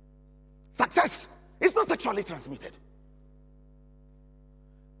 Success is not sexually transmitted.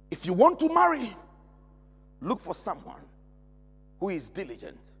 If you want to marry, look for someone who is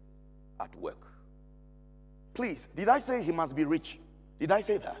diligent at work. Please, did I say he must be rich? Did I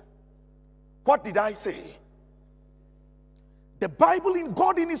say that? What did I say? The Bible, in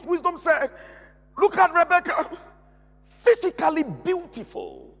God in his wisdom, said, look at Rebecca, physically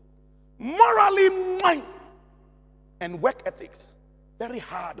beautiful, morally mine, and work ethics, very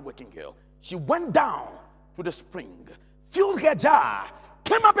hard working girl. She went down to the spring, filled her jar,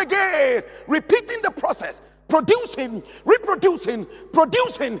 came up again, repeating the process, producing, reproducing,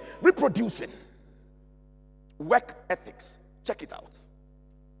 producing, reproducing. Work ethics, check it out.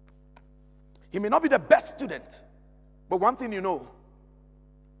 He may not be the best student, but one thing you know,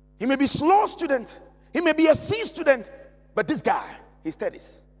 he may be slow student, he may be a C student, but this guy, he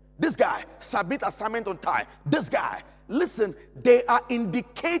studies. This guy submit assignment on time. This guy, listen, they are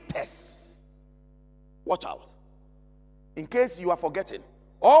indicators. Watch out. In case you are forgetting,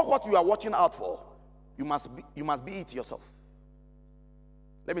 all what you are watching out for, you must be it yourself.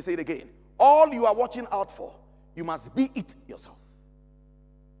 Let me say it again. All you are watching out for, you must be it yourself.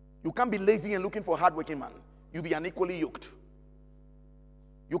 You can't be lazy and looking for a hardworking man. You'll be unequally yoked.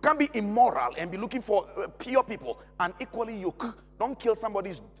 You can't be immoral and be looking for pure people, unequally yoked. Don't kill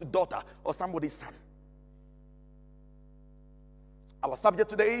somebody's daughter or somebody's son. Our subject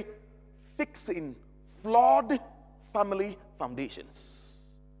today, fixing flawed family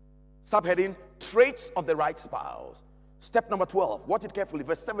foundations. Subheading, traits of the right spouse. Step number 12, watch it carefully,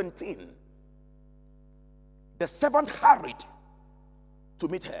 verse 17. The servant hurried to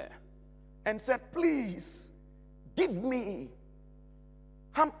meet her and said, please, give me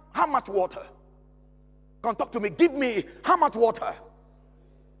how much water? Come talk to me. Give me how much water?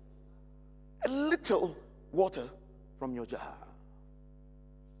 A little water from your jar.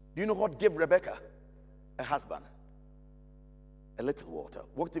 Do you know what gave Rebecca a husband? A little water.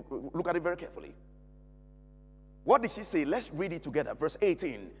 Look at it very carefully. What did she say? Let's read it together. Verse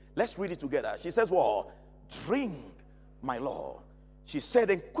 18. Let's read it together. She says, well, drink, my Lord. She said,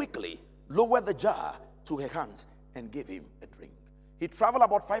 and quickly lowered the jar to her hands and gave him a drink. He traveled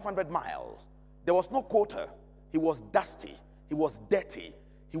about 500 miles. There was no quota. He was dusty. He was dirty.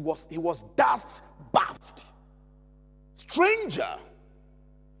 He was dust bathed. Stranger.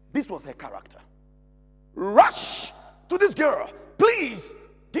 This was her character. Rush to this girl. Please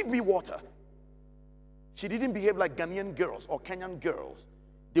give me water. She didn't behave like Ghanaian girls or Kenyan girls.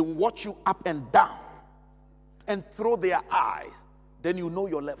 They will watch you up and down and throw their eyes. Then you know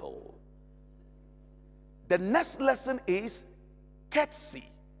your level. The next lesson is courtesy.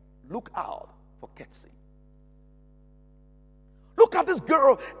 Look out for courtesy. Look at this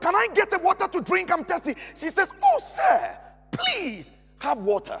girl. Can I get a water to drink? I'm thirsty. She says, oh, sir, please have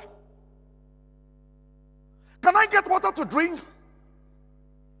water. Can I get water to drink?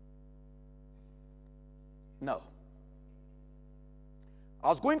 No. I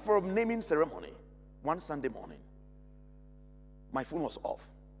was going for a naming ceremony one Sunday morning. My phone was off,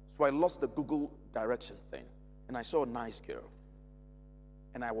 so I lost the Google direction thing, and I saw a nice girl,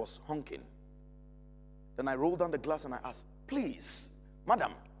 and I was honking. Then I rolled down the glass and I asked, please,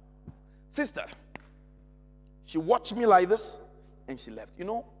 madam, sister. She watched me like this, and she left. You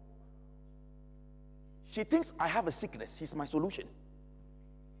know, she thinks I have a sickness. She's my solution.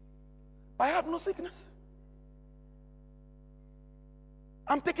 But I have no sickness.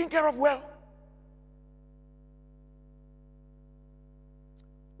 I'm taken care of well.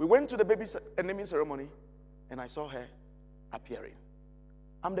 We went to the baby naming ceremony, and I saw her appearing.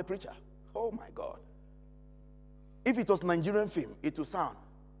 I'm the preacher. Oh my God. If it was Nigerian film, it would sound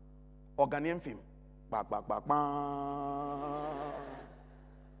or Ghanaian film. Bah, bah, bah, bah.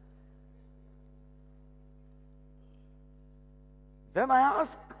 Then I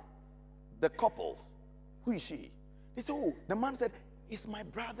asked the couple, who is she? They said, oh, the man said, it's my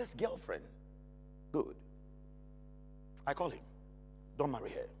brother's girlfriend. Good. I call him. Don't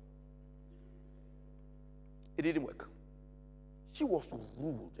marry her. It didn't work. She was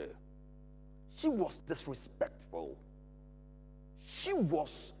rude. She was disrespectful. She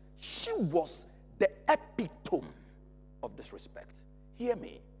was the epitome of disrespect. Hear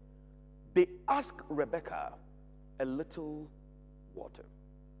me. They asked Rebecca a little water.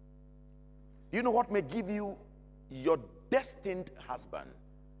 You know what may give you your destined husband?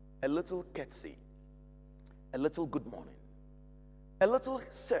 A little courtesy, a little good morning, a little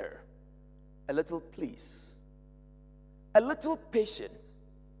sir, a little please, a little patience,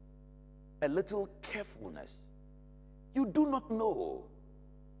 a little carefulness. You do not know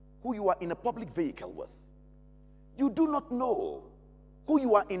who you are in a public vehicle with. You do not know who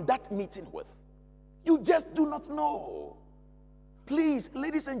you are in that meeting with. You just do not know. Please,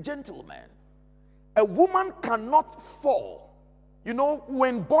 ladies and gentlemen, a woman cannot fall. You know,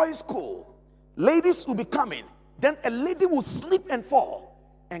 when boys school, ladies will be coming, then a lady will slip and fall,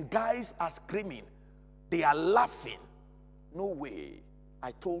 and guys are screaming. They are laughing. No way.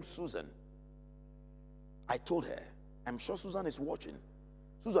 I told Susan. I told her. I'm sure Susan is watching.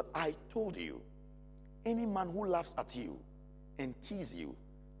 Susan, I told you, any man who laughs at you and tease you,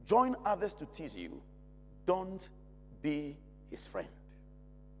 join others to tease you, don't be his friend.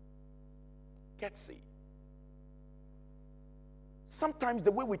 Courtesy. Sometimes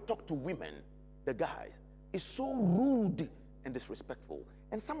the way we talk to women, the guys, is so rude and disrespectful.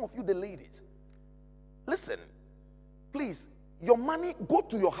 And some of you, the ladies, listen, please, your money, go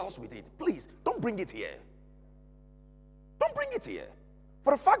to your house with it. Please, don't bring it here. Don't bring it here.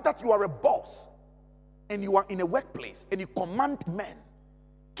 For the fact that you are a boss and you are in a workplace and you command men,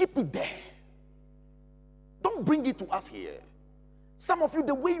 keep it there. Don't bring it to us here. Some of you,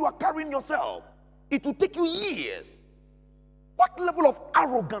 the way you are carrying yourself, it will take you years. What level of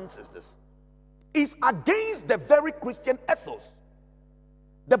arrogance is this? It's against the very Christian ethos.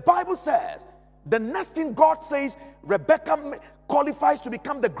 The Bible says, the next thing God says, Rebecca qualifies to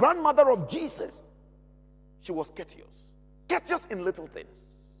become the grandmother of Jesus. She was courteous. Courteous in little things.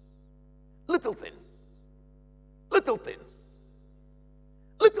 Little things. Little things.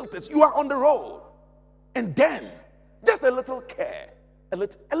 Little things. You are on the road. And then, just a little care, a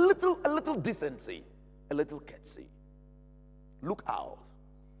little decency, a little courtesy. Look out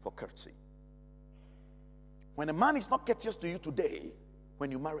for courtesy. When a man is not courteous to you today,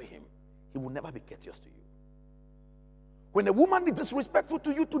 when you marry him, he will never be courteous to you. When a woman is disrespectful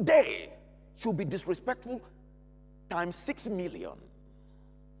to you today, she'll be disrespectful times 6 million.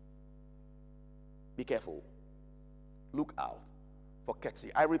 Be careful. Look out for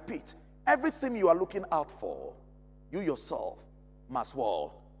courtesy. I repeat, everything you are looking out for, you yourself must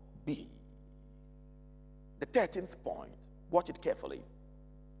well be. The 13th point, watch it carefully.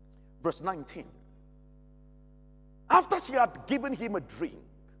 Verse 19. After she had given him a drink,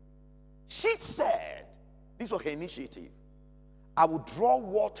 she said, this was her initiative, I will draw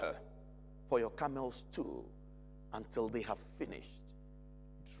water for your camels too until they have finished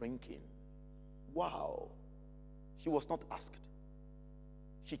drinking. Wow. She was not asked.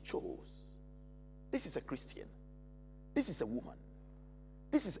 She chose. This is a Christian. This is a woman.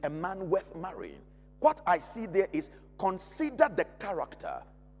 This is a man worth marrying. What I see there is, consider the character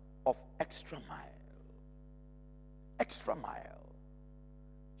of extra mile. Extra mile.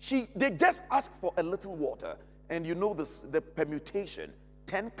 They just asked for a little water, and you know this, the permutation,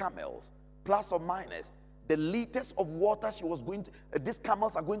 10 camels, plus or minus, the liters of water she was going to, these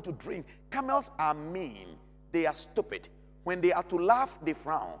camels are going to drink. Camels are mean. They are stupid. When they are to laugh, they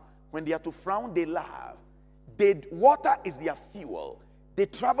frown. When they are to frown, they laugh. Water is their fuel. They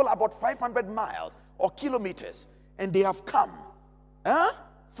travel about 500 miles or kilometers, and they have come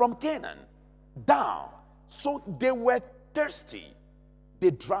from Canaan down. So they were thirsty.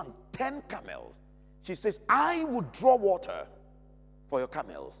 They drank 10 camels. She says, I will draw water for your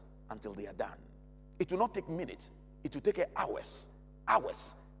camels until they are done. It will not take minutes. It will take her hours.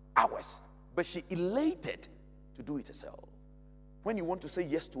 But she elated to do it herself. When you want to say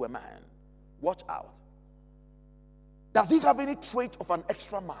yes to a man, watch out. Does he have any trait of an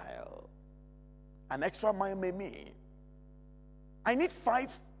extra mile? An extra mile may mean, I need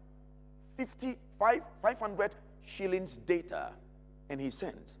 500 shillings data, and he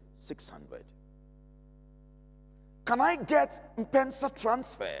sends 600. Can I get Mensah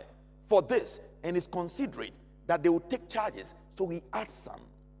transfer for this? And is considerate that they will take charges, so he adds some.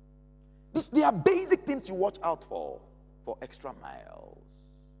 They are basic things you watch out for extra miles.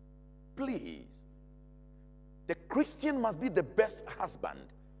 Please. The Christian must be the best husband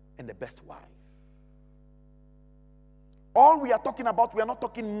and the best wife. All we are talking about, we are not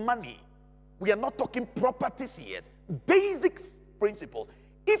talking money. We are not talking properties yet. Basic principle.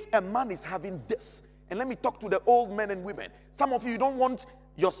 If a man is having this, and let me talk to the old men and women. Some of you don't want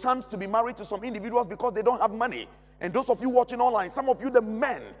your sons to be married to some individuals because they don't have money. And those of you watching online, some of you the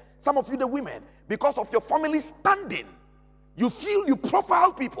men, some of you the women, because of your family standing, you feel you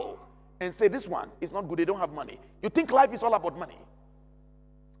profile people and say, this one is not good, they don't have money. You think life is all about money.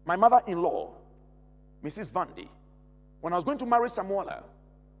 My mother-in-law, Mrs. Vandy, when I was going to marry Samuela,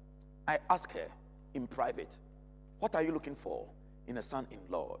 I asked her in private, what are you looking for in a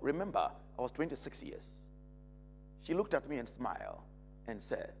son-in-law? Remember, I was 26 years. She looked at me and smiled and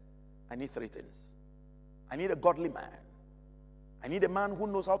said, I need 3 things. I need a godly man. I need a man who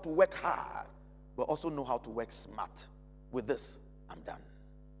knows how to work hard, but also know how to work smart. With this, I'm done.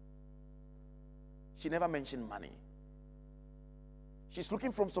 She never mentioned money. She's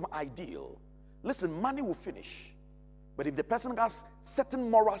looking from some ideal. Listen, money will finish. But if the person has certain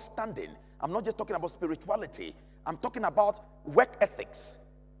moral standing, I'm not just talking about spirituality, I'm talking about work ethics.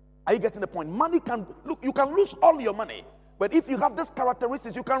 Are you getting the point? Money can, look, you can lose all your money. But if you have these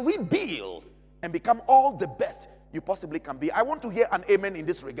characteristics, you can rebuild and become all the best you possibly can be. I want to hear an amen in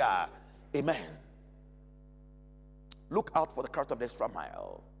this regard. Amen. Look out for the character of the extra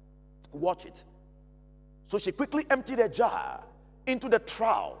mile. Watch it. So she quickly emptied her jar into the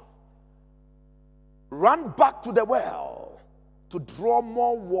trough, ran back to the well to draw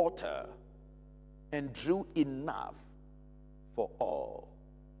more water, and drew enough for all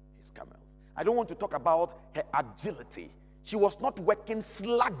his camels. I don't want to talk about her agility. She was not working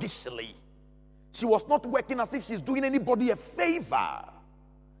sluggishly. She was not working as if she's doing anybody a favor.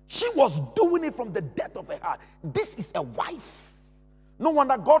 She was doing it from the depth of her heart. This is a wife. No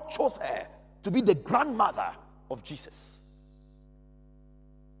wonder God chose her to be the grandmother of Jesus.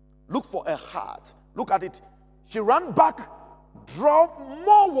 Look for her heart. Look at it. She ran back, drew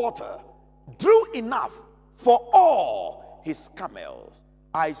more water, drew enough for all his camels.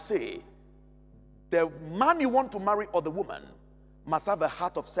 I say, the man you want to marry or the woman must have a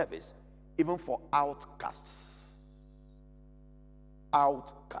heart of service, even for outcasts.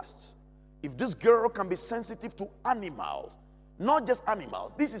 Outcasts. If this girl can be sensitive to animals, not just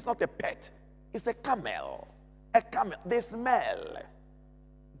animals, this is not a pet, it's a camel. A camel, they smell,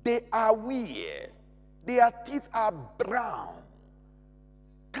 they are weird, their teeth are brown.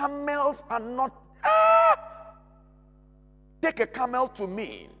 Camels are not, take a camel to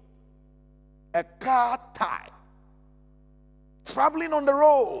mean a car type, traveling on the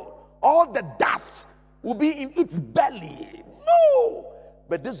road, all the dust will be in its belly. No!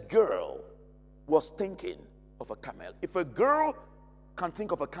 But this girl was thinking of a camel. If a girl can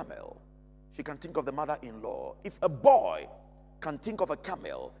think of a camel, she can think of the mother-in-law. If a boy can think of a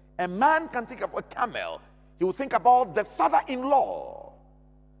camel, a man can think of a camel, he will think about the father-in-law.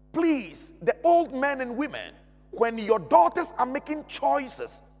 Please, the old men and women, when your daughters are making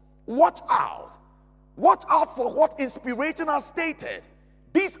choices, watch out. Watch out for what inspiration has stated.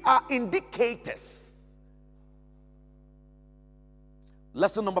 These are indicators.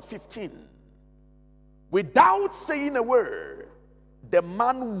 Lesson number 15. Without saying a word, the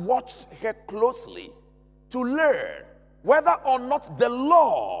man watched her closely to learn whether or not the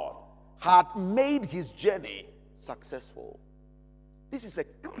Lord had made his journey successful. This is a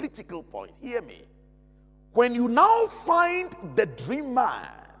critical point. Hear me. When you now find the dream man,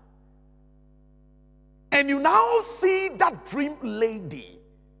 and you now see that dream lady,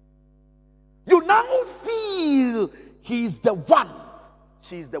 You now feel he's the one,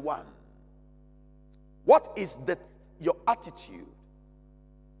 she's the one. What is your attitude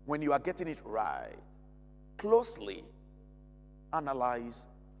when you are getting it right? Closely analyze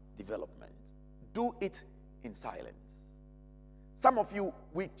development. Do it in silence. Some of you,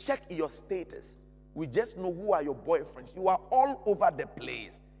 we check your status. We just know who are your boyfriends. You are all over the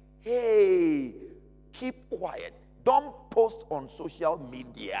place. Hey, keep quiet. Don't post on social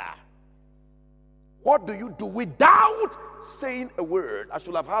media. What do you do without saying a word? I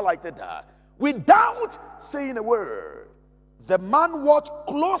should have highlighted that. Without saying a word, the man watched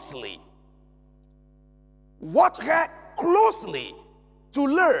closely. Watch her closely to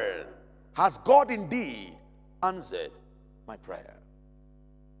learn. Has God indeed answered my prayer?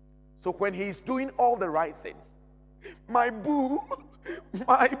 So when he's doing all the right things, my boo,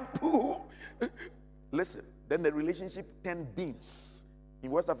 listen, then the relationship 10 beans. In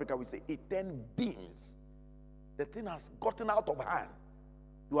West Africa, we say it 10 beans. The thing has gotten out of hand.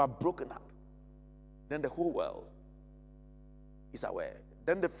 You are broken up. Then the whole world is aware.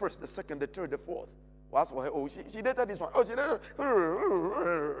 Then the first, the second, the third, the fourth. Well, ask for her. Oh, she dated this one. Oh, she dated.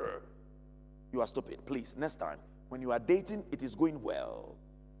 You are stupid. Please, next time, when you are dating, it is going well.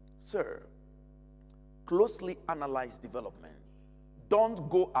 Sir, closely analyze development. Don't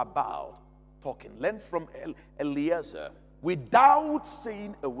go about talking. Learn from Eliezer. Without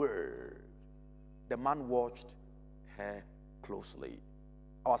saying a word, the man watched her closely.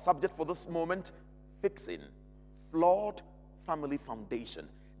 Our subject for this moment, fixing flawed family foundation.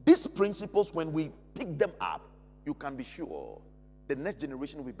 These principles, when we pick them up, you can be sure the next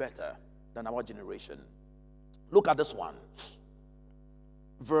generation will be better than our generation. Look at this one.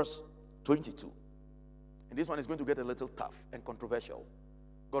 Verse 22. And this one is going to get a little tough and controversial.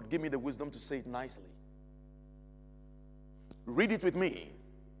 God, give me the wisdom to say it nicely. Read it with me.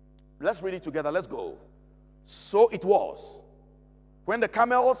 Let's read it together. Let's go. So it was, when the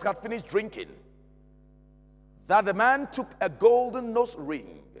camels had finished drinking, that the man took a golden nose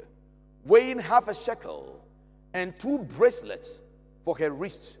ring, weighing half a shekel, and 2 bracelets for her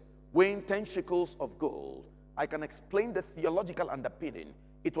wrists, weighing 10 shekels of gold. I can explain the theological underpinning.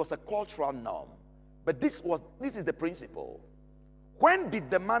 It was a cultural norm. But this is the principle. When did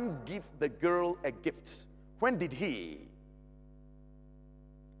the man give the girl a gift? When did he?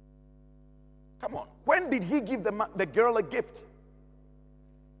 Come on. When did he give the girl a gift?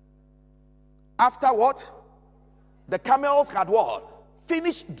 After what? The camels had what?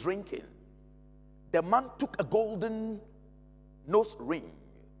 Finished drinking. The man took a golden nose ring,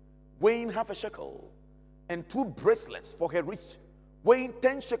 weighing half a shekel, and 2 bracelets for her wrist, weighing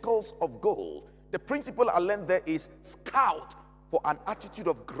 10 shekels of gold. The principle I learned there is scout for an attitude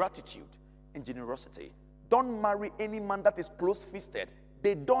of gratitude and generosity. Don't marry any man that is close-fisted.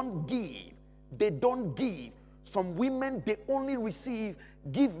 They don't give. They don't give. Some women, they only receive.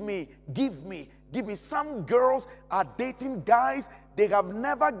 Give me, give me, give me. Some girls are dating guys, they have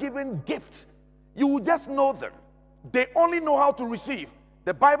never given gifts. You will just know them. They only know how to receive.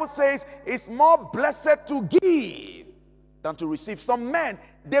 The Bible says it's more blessed to give than to receive. Some men,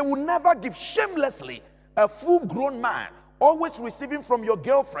 they will never give shamelessly. A full-grown man, always receiving from your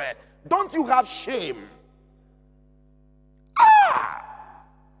girlfriend. Don't you have shame?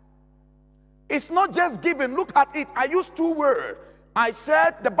 It's not just giving. Look at it. I used 2 words. I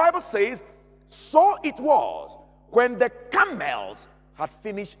said, the Bible says, so it was when the camels had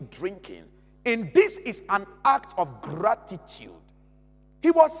finished drinking. And this is an act of gratitude.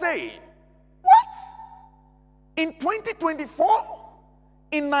 He was saying, what? In 2024,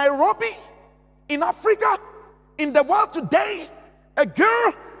 in Nairobi, in Africa, in the world today, a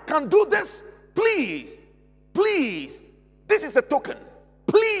girl can do this? Please, please, this is a token.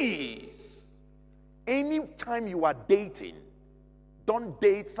 Please. Anytime you are dating, don't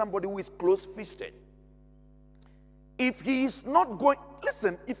date somebody who is close-fisted. If he is not going,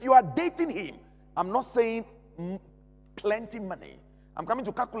 listen, if you are dating him, I'm not saying plenty money. I'm coming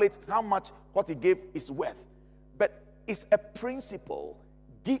to calculate how much what he gave is worth. But it's a principle.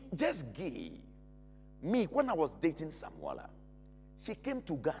 Just give. Me, when I was dating Samuela, she came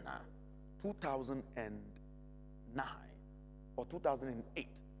to Ghana 2009 or 2008.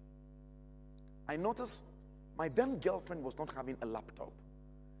 I noticed my then girlfriend was not having a laptop.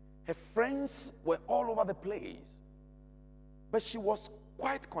 Her friends were all over the place. But she was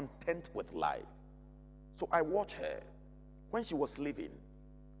quite content with life. So I watched her when she was leaving.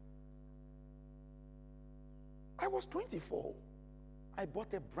 I was 24. I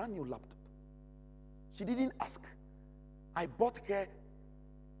bought a brand new laptop. She didn't ask. I bought her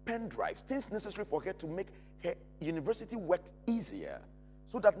pen drives, things necessary for her to make her university work easier.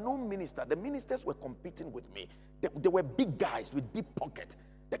 so that no minister, the ministers were competing with me. They were big guys with deep pockets.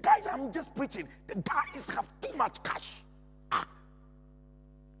 The guys I'm just preaching, the guys have too much cash.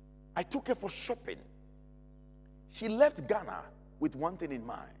 I took her for shopping. She left Ghana with one thing in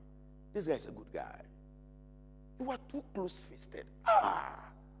mind. This guy is a good guy. You are too close-fisted.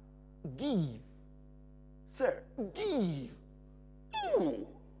 Give. Sir, give. Ooh.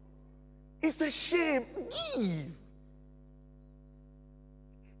 It's a shame. Give.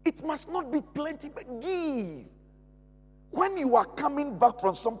 It must not be plenty, but give. When you are coming back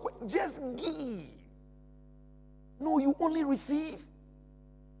from somewhere, just give. No, you only receive.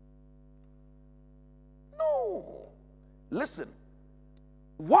 No. Listen.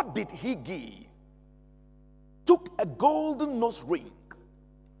 What did he give? Took a golden nose ring.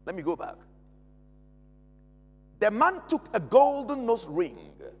 Let me go back. The man took a golden nose ring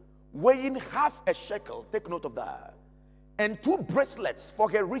weighing half a shekel. Take note of that. And 2 bracelets for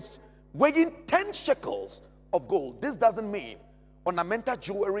her wrist weighing 10 shekels of gold. This doesn't mean ornamental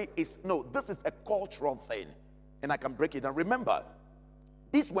jewelry is, no, this is a cultural thing. And I can break it down. Remember,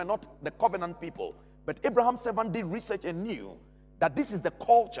 these were not the covenant people, but Abraham's servant did research and knew that this is the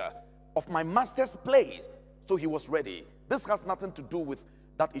culture of my master's place. So he was ready. This has nothing to do with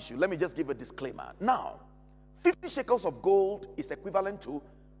that issue. Let me just give a disclaimer. Now, 50 shekels of gold is equivalent to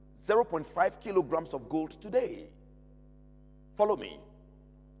 0.5 kilograms of gold today. Follow me.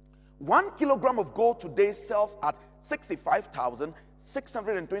 1 kilogram of gold today sells at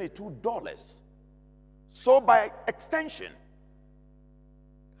 $65,622. So by extension,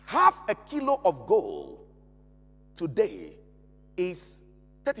 half a kilo of gold today is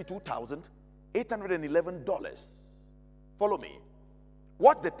 $32,811. Follow me.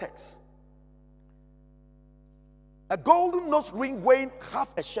 Watch the text. A golden nose ring weighing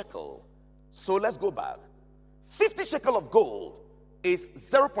half a shekel. So let's go back. 50 shekel of gold is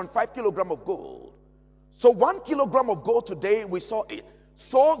 0.5 kilogram of gold. So 1 kilogram of gold today, we saw it.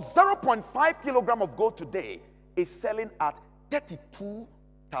 So 0.5 kilogram of gold today is selling at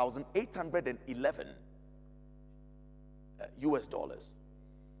 $32,811 US dollars.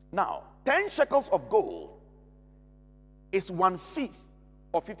 Now, 10 shekels of gold is 1/5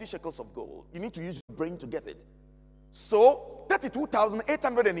 of 50 shekels of gold. You need to use your brain to get it. So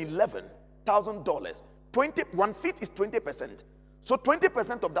 $32,811,000. 1/5 is 20%. So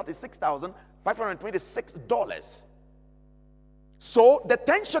 20% of that is $6,526. So the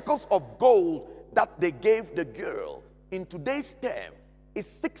 10 shekels of gold that they gave the girl in today's term is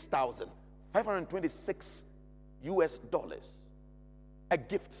 $6,526 US dollars. A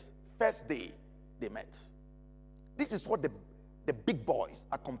gift, first day they met. This is what the big boys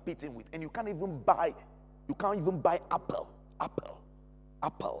are competing with, and you can't even buy apple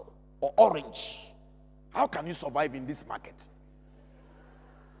or orange. How can you survive in this market?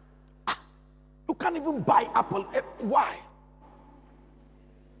 You can't even buy apple. Why?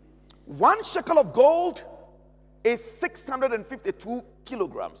 1 shekel of gold is 652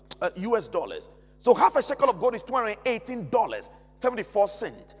 kilograms US dollars. So half a shekel of gold is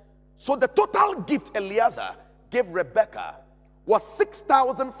 $218.74. So the total gift Eliezer gave Rebecca was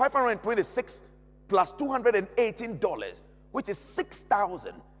 $6,526 plus $218, which is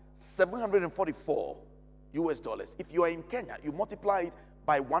 $6,744 US dollars. If you are in Kenya, you multiply it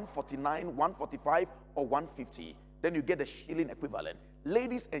by 149, 145, or 150, then you get the shilling equivalent.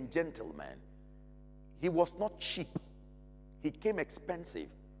 Ladies and gentlemen, he was not cheap. He came expensive.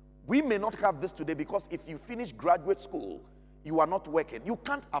 We may not have this today because if you finish graduate school, you are not working. You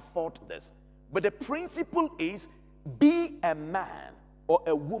can't afford this. But the principle is, be a man or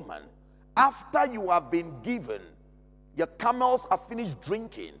a woman after you have been given, your camels are finished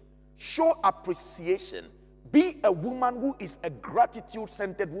drinking, show appreciation. Be a woman who is a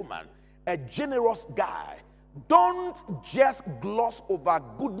gratitude-centered woman, a generous guy. Don't just gloss over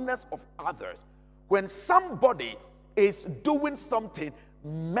goodness of others. When somebody is doing something,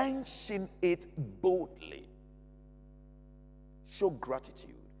 mention it boldly. Show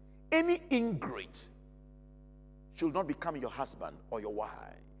gratitude. Any ingrate should not become your husband or your wife.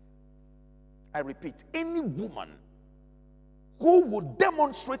 I repeat, any woman who would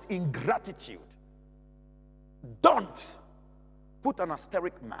demonstrate ingratitude, don't put an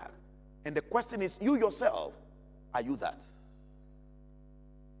asterisk mark. And the question is, you yourself, are you that?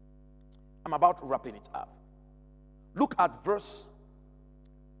 I'm about wrapping it up. Look at verse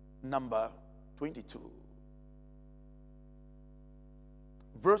number 22.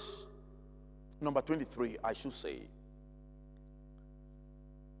 Verse number 23, I should say.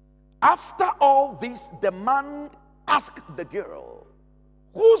 After all this, the man asked the girl,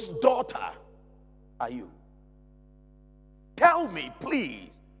 whose daughter are you? Tell tell me,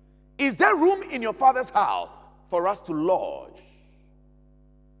 please, is there room in your father's house for us to lodge?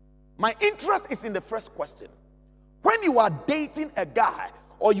 My interest is in the first question. When you are dating a guy,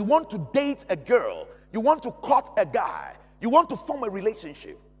 or you want to date a girl, you want to court a guy, you want to form a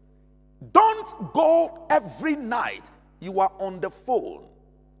relationship, don't go every night you are on the phone.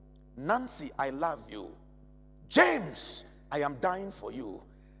 Nancy, I love you. James, I am dying for you.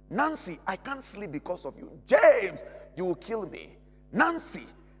 Nancy, I can't sleep because of you. James, you will kill me. Nancy,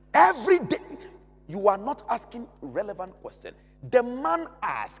 every day. You are not asking relevant question. The man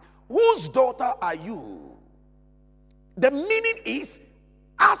asks, whose daughter are you? The meaning is,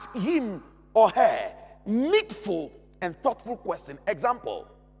 ask him or her needful and thoughtful question. Example,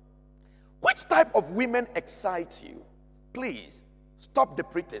 which type of women excite you? Please, stop the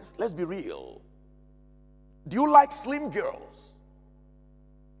pretense. Let's be real. Do you like slim girls?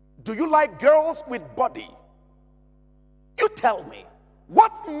 Do you like girls with body? You tell me,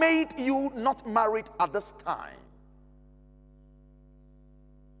 what made you not married at this time?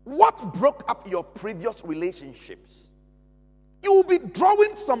 What broke up your previous relationships? You will be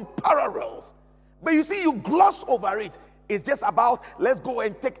drawing some parallels, but you see, you gloss over it. It's just about, let's go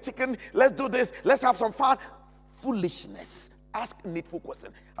and take chicken, let's do this, let's have some fun. Foolishness. Ask needful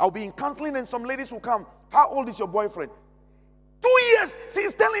question. I'll be in counseling and some ladies will come. How old is your boyfriend? 2 years.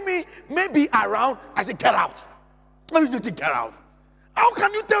 She's telling me maybe around. I said, get out. Let me just get out. How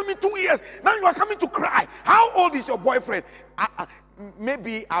can you tell me 2 years? Now you are coming to cry. How old is your boyfriend?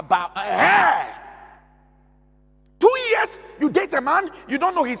 Maybe about 2 years. You date a man, you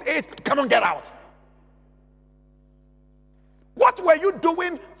don't know his age. Come on, get out. What were you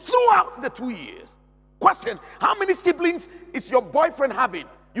doing throughout the 2 years? Question, how many siblings is your boyfriend having?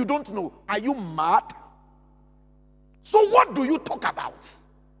 You don't know. Are you mad? So what do you talk about?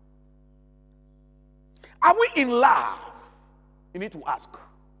 Are we in love? You need to ask.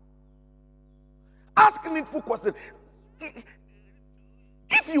 Ask needful question.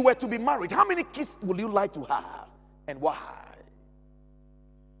 If you were to be married, how many kids would you like to have and why?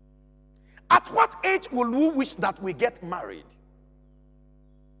 At what age will you wish that we get married?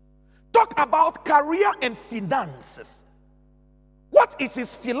 Talk about career and finances. What is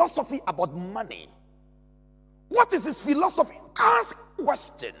his philosophy about money? What is his philosophy? Ask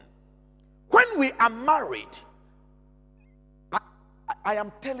question. When we are married, I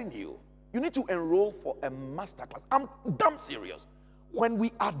am telling you, you need to enroll for a master class. I'm damn serious. When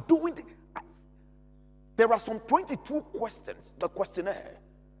we are doing there are some 22 questions, the questionnaire,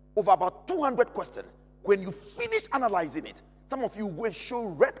 over about 200 questions. When you finish analyzing it, some of you go and show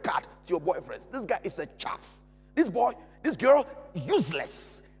red card to your boyfriends. This guy is a chaff. This boy, this girl,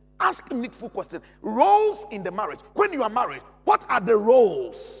 useless. Ask needful question. Roles in the marriage. When you are married, what are the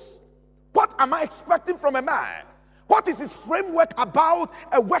roles? What am I expecting from a man? What is his framework about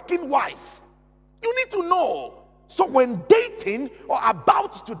a working wife? You need to know. So when dating or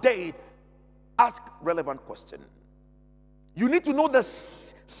about to date, ask relevant question. You need to know the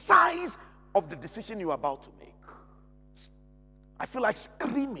size of the decision you are about to make. I feel like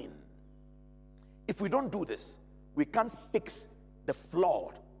screaming. If we don't do this, we can't fix the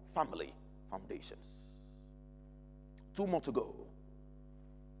flawed family foundations. 2 more to go.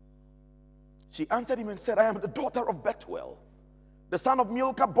 She answered him and said, I am the daughter of Bethuel, the son of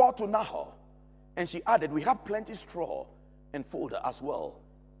Milcah, born to Nahor. And she added, we have plenty straw and fodder as well,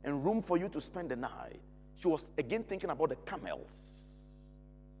 and room for you to spend the night. She was again thinking about the camels.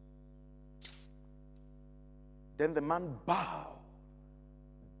 Then the man bowed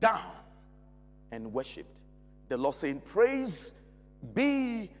down and worshipped the Lord, saying, praise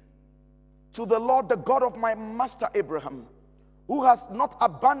be to the Lord, the God of my master Abraham, who has not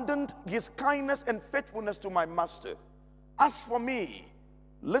abandoned his kindness and faithfulness to my master. As for me,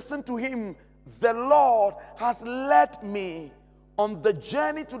 listen to him. The Lord has led me on the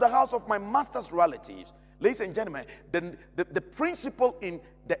journey to the house of my master's relatives. Ladies and gentlemen, the principle in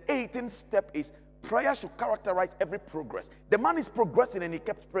the 18th step is prayer should characterize every progress. The man is progressing and he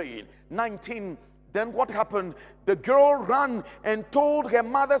kept praying. 19, then what happened? The girl ran and told her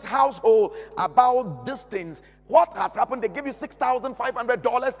mother's household about these things. What has happened? They give you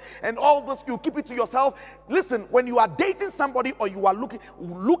 $6,500 and all this, you keep it to yourself. Listen, when you are dating somebody or you are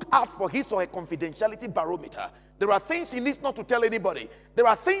look out for his or her confidentiality barometer. There are things she needs not to tell anybody. There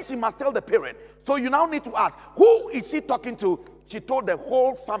are things she must tell the parent. So you now need to ask, who is she talking to? She told the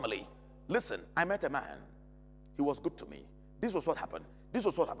whole family. Listen, I met a man. He was good to me. This was what happened. This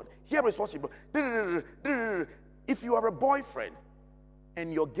was what happened. Here is what she brought. If you are a boyfriend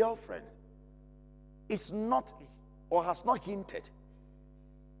and your girlfriend is not or has not hinted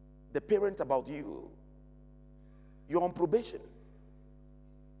the parent about you, you're on probation.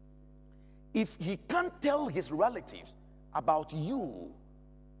 If he can't tell his relatives about you,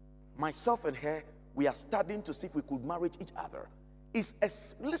 myself and her, we are studying to see if we could marry each other.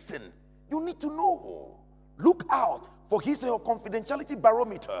 Listen, you need to know. Look out for his or her confidentiality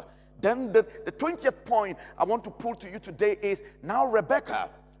barometer. Then the 20th point I want to pull to you today is, now Rebecca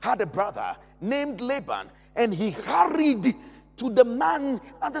had a brother named Laban, and he hurried to the man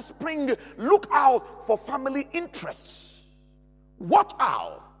at the spring. Look out for family interests. Watch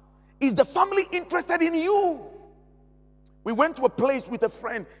out. Is the family interested in you? We went to a place with a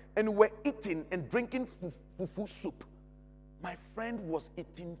friend and we were eating and drinking fufu soup. My friend was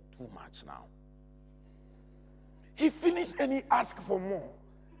eating too much now. He finished and he asked for more.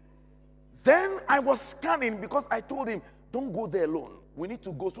 Then I was scanning because I told him, don't go there alone. We need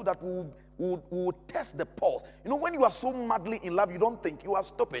to go so that we'll test the pulse. You know, when you are so madly in love, you don't think, you are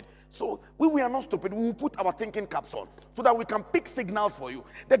stupid. So we are not stupid. We will put our thinking caps on so that we can pick signals for you.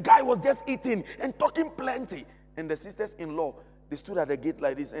 The guy was just eating and talking plenty. And the sisters-in-law, they stood at the gate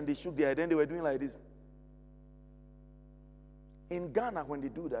like this and they shook their head and they were doing like this. In Ghana, when they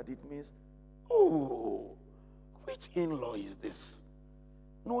do that, it means, oh, which in-law is this?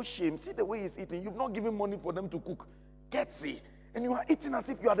 No shame. See the way he's eating. You've not given money for them to cook. Getsy. And you are eating as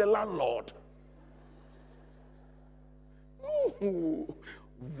if you are the landlord. No.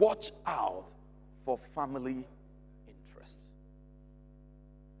 Watch out for family interests.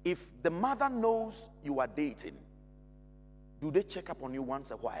 If the mother knows you are dating, do they check up on you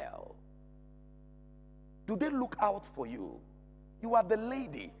once a while? Do they look out for you? You are the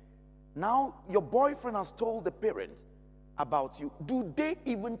lady. Now your boyfriend has told the parents about you. Do they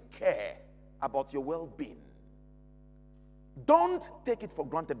even care about your well-being? Don't take it for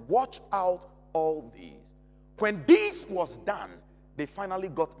granted. Watch out all these. When this was done, they finally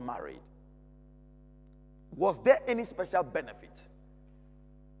got married. Was there any special benefit?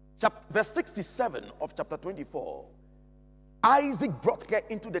 Verse 67 of chapter 24. Isaac brought her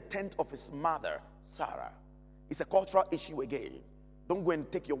into the tent of his mother, Sarah. It's a cultural issue again. Don't go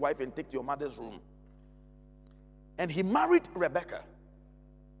and take your wife and take to your mother's room. And he married Rebecca.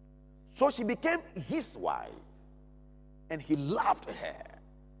 So she became his wife. And he loved her.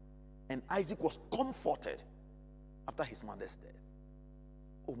 And Isaac was comforted after his mother's death.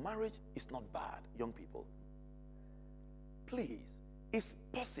 Oh, marriage is not bad, young people. Please, it's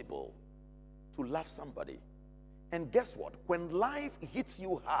possible to love somebody. And guess what? When life hits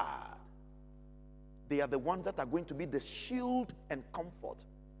you hard, they are the ones that are going to be the shield and comfort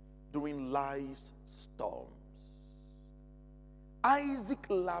during life's storms. Isaac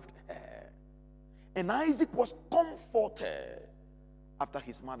loved her. And Isaac was comforted after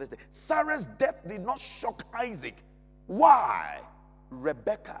his mother's death. Sarah's death did not shock Isaac. Why?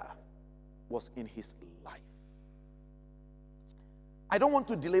 Rebecca was in his life. I don't want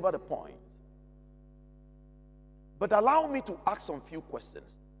to belabor the point, but allow me to ask some few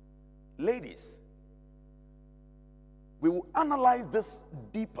questions. Ladies, we will analyze this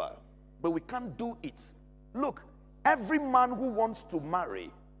deeper, but we can't do it. Look, every man who wants to marry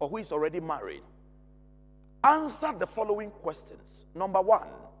or who is already married, answer the following questions. Number one,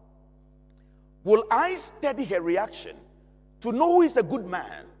 will I study her reaction to know who is a good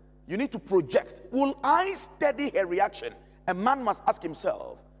man? You need to project. Will I study her reaction? A man must ask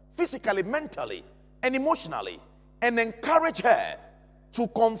himself, physically, mentally, and emotionally, and encourage her to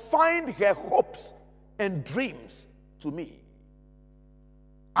confide her hopes and dreams to me.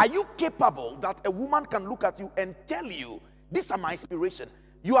 Are you capable that a woman can look at you and tell you, these are my inspiration?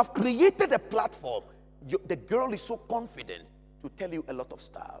 You have created a platform. The girl is so confident to tell you a lot of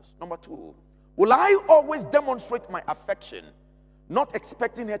stuff. Number two, will I always demonstrate my affection, not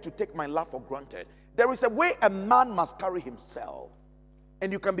expecting her to take my love for granted? There is a way a man must carry himself.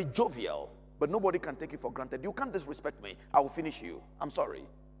 And you can be jovial, but nobody can take it for granted. You can't disrespect me. I will finish you. I'm sorry.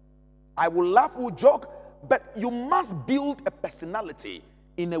 I will laugh, will joke, but you must build a personality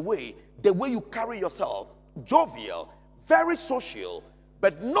in a way, the way you carry yourself, jovial, very social,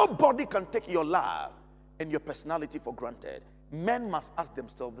 but nobody can take your love and your personality for granted. Men must ask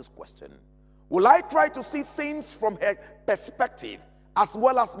themselves this question. Will I try to see things from her perspective as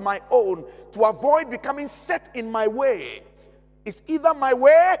well as my own to avoid becoming set in my ways? It's either my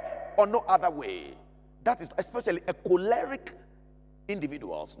way or no other way. That is especially a choleric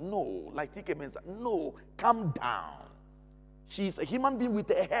individuals. No, like TK Mensah, no, calm down. She's a human being with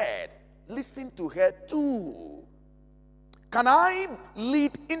a head. Listen to her too. Can I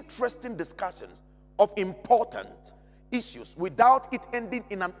lead interesting discussions of important issues without it ending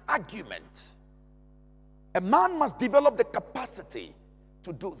in an argument? A man must develop the capacity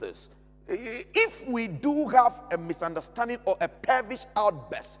to do this. If we do have a misunderstanding or a peevish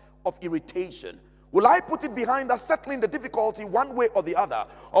outburst of irritation, will I put it behind us, settling the difficulty one way or the other?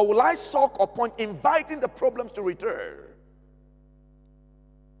 Or will I sulk or point, inviting the problems to return?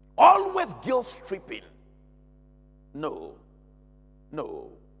 Always guilt tripping. No. No.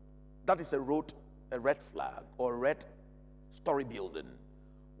 That is a red flag or red story building.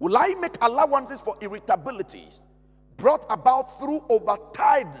 Will I make allowances for irritabilities brought about through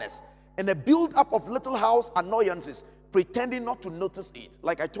overtiredness and a build-up of little house annoyances, pretending not to notice it?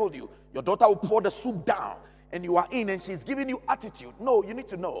 Like I told you, your daughter will pour the soup down and you are in and she's giving you attitude. No, you need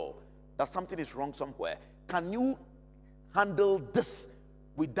to know that something is wrong somewhere. Can you handle this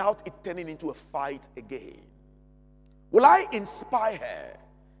without it turning into a fight again? Will I inspire her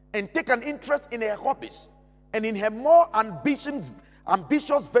and take an interest in her hobbies and in her more ambitious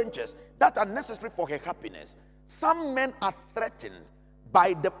ventures that are necessary for her happiness? Some men are threatened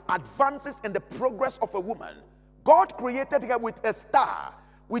by the advances and the progress of a woman. God created her with a star,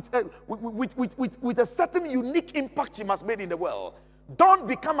 with a certain unique impact she must make in the world. Don't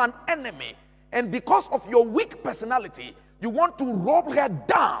become an enemy, and because of your weak personality, you want to rob her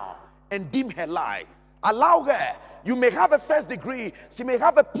down and dim her light. Allow her. You may have a first degree, she may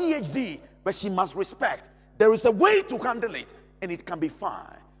have a PhD, but she must respect. There is a way to handle it, and it can be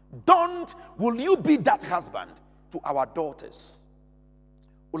fine. Will you be that husband to our daughters?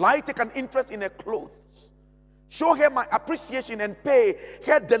 Will I take an interest in her clothes? Show her my appreciation and pay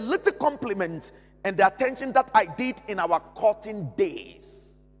her the little compliments and the attention that I did in our courting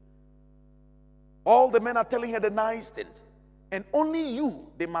days. All the men are telling her the nice things, and only you,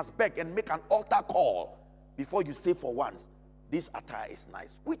 they must beg and make an altar call before you say for once, this attire is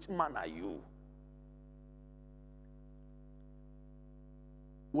nice. Which man are you?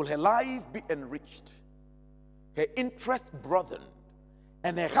 Will her life be enriched, her interest broadened,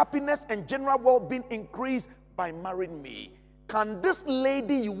 and her happiness and general well-being increased by marrying me? Can this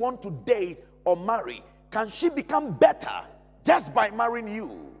lady you want to date or marry, can she become better just by marrying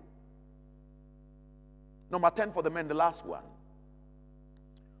you? Number 10 for the men, the last one.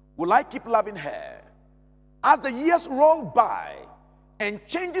 Will I keep loving her as the years roll by and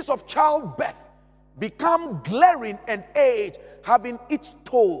changes of childbirth become glaring and age having its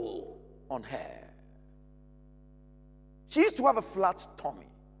toll on her? She used to have a flat tummy.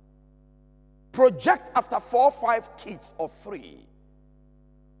 Project after 4 or 5 kids or 3.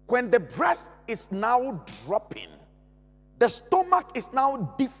 When the breast is now dropping, the stomach is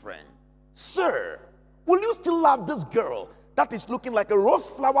now different. Sir, will you still love this girl that is looking like a rose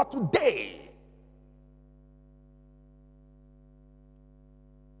flower today?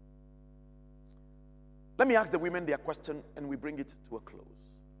 Let me ask the women their question and we bring it to a close.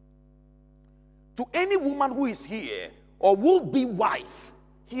 To any woman who is here or will be wife,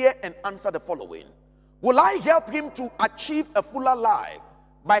 hear and answer the following. Will I help him to achieve a fuller life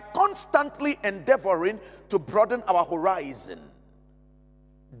by constantly endeavoring to broaden our horizon?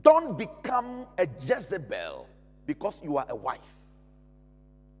 Don't become a Jezebel because you are a wife.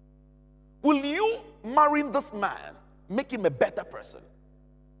 Will you marry this man, make him a better person?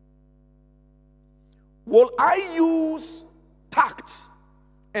 Will I use tact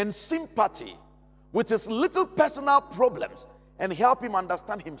and sympathy with his little personal problems and help him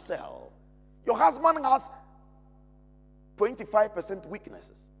understand himself? Your husband has 25%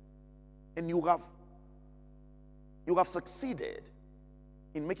 weaknesses, and you have succeeded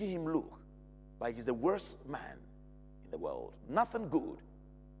in making him look like he's the worst man in the world. Nothing good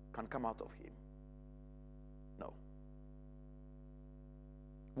can come out of him. No.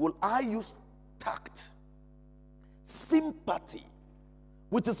 Will I use tact, sympathy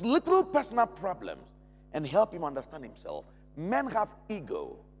with his little personal problems and help him understand himself? Men have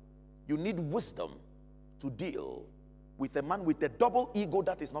ego. You need wisdom to deal with a man with a double ego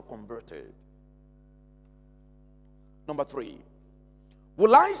that is not converted. Number 3,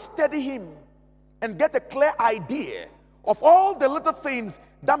 will I study him and get a clear idea of all the little things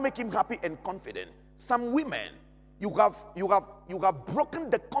that make him happy and confident? Some women, you have broken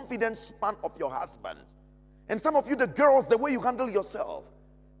the confidence span of your husband. And some of you, the girls, the way you handle yourself,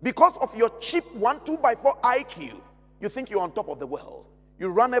 because of your cheap 1-2x4 IQ, you think you're on top of the world. You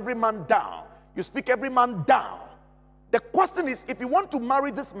run every man down. You speak every man down. The question is, if you want to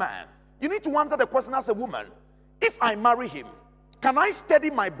marry this man, you need to answer the question as a woman. If I marry him, can I study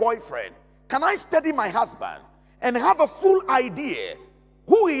my boyfriend? Can I study my husband and have a full idea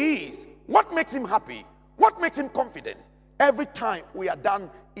who he is, what makes him happy, what makes him confident? Every time we are done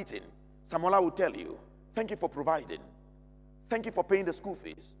eating, Samola will tell you, thank you for providing. Thank you for paying the school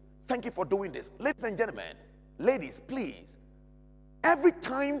fees. Thank you for doing this. Ladies and gentlemen, ladies, please, every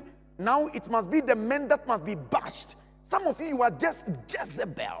time Now it must be the men that must be bashed. Some of you are just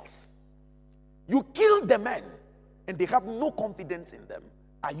Jezebels. You kill the men and they have no confidence in them.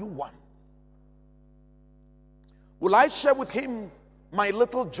 Are you one? Will I share with him my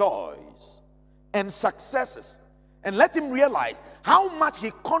little joys and successes and let him realize how much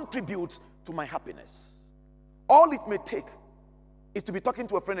he contributes to my happiness? All it may take is to be talking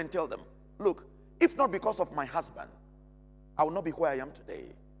to a friend and tell them, look, if not because of my husband, I will not be where I am today.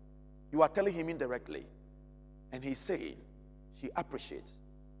 You are telling him indirectly, and he's saying, she appreciates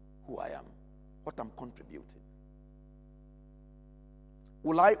who I am, what I'm contributing.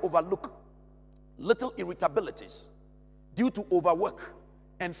 Will I overlook little irritabilities due to overwork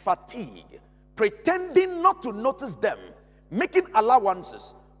and fatigue, pretending not to notice them, making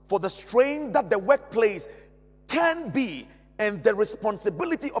allowances for the strain that the workplace can be and the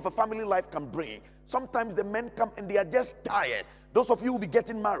responsibility of a family life can bring? Sometimes the men come and they are just tired. Those of you who will be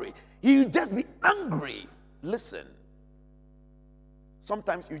getting married, you just be angry. Listen,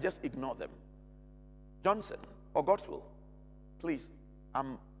 sometimes you just ignore them. Johnson or Godswill, please,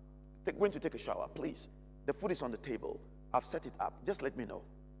 I'm going to take a shower, please. The food is on the table. I've set it up. Just let me know.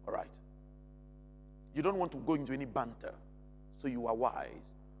 All right. You don't want to go into any banter, so you are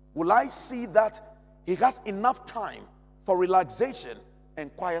wise. Will I see that he has enough time for relaxation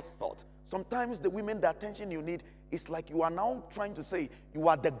and quiet thought? Sometimes the women, the attention you need is like you are now trying to say you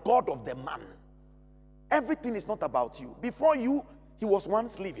are the God of the man. Everything is not about you. Before you, he was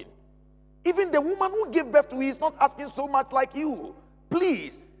once living. Even the woman who gave birth to you is not asking so much like you.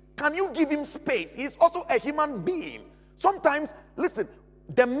 Please, can you give him space? He is also a human being. Sometimes, listen,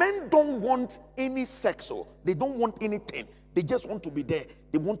 the men don't want any sex, or they don't want anything. They just want to be there.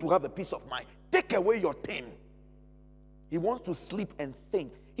 They want to have a peace of mind. Take away your thing. He wants to sleep and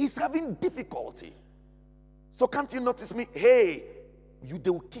think. He's having difficulty. So can't you notice me? Hey, they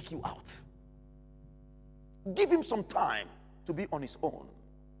will kick you out. Give him some time to be on his own.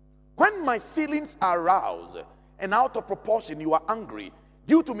 When my feelings are aroused and out of proportion, you are angry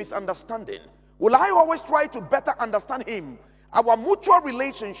due to misunderstanding, will I always try to better understand him, our mutual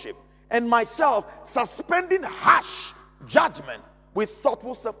relationship, and myself, suspending harsh judgment with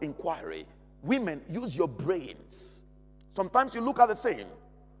thoughtful self-inquiry? Women, use your brains. Sometimes you look at the thing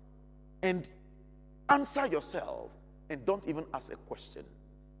and answer yourself and don't even ask a question.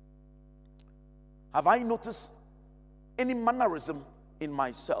 Have I noticed any mannerism in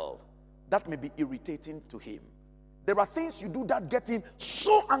myself that may be irritating to him? There are things you do that get him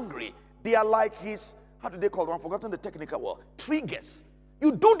so angry. They are like his, how do they call them? I've forgotten the technical word. Triggers.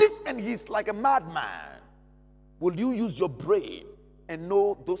 You do this and he's like a madman. Will you use your brain and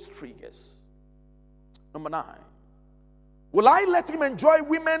know those triggers? Number 9. Will I let him enjoy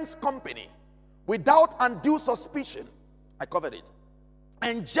women's company without undue suspicion? I covered it.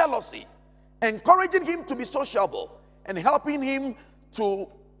 And jealousy. Encouraging him to be sociable and helping him to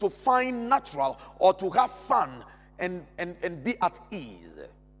find natural or to have fun and be at ease.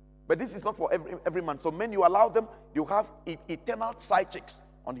 But this is not for every man. So men, you allow them, you have eternal side chicks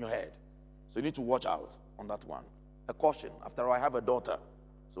on your head. So you need to watch out on that one. A caution. After all, I have a daughter.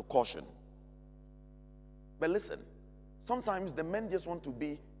 So caution. But listen, sometimes the men just want to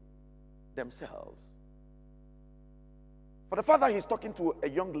be themselves. For the father, he's talking to a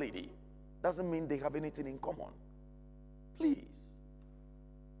young lady. Doesn't mean they have anything in common. Please.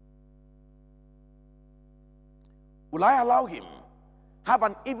 Will I allow him have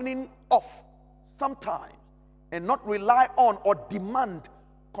an evening off sometime and not rely on or demand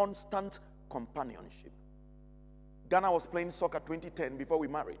constant companionship? Ghana was playing soccer 2010 before we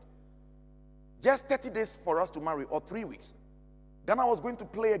married. Just 30 days for us to marry, or 3 weeks. Ghana was going to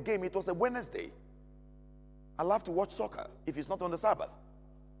play a game. It was a Wednesday. I love to watch soccer if it's not on the Sabbath.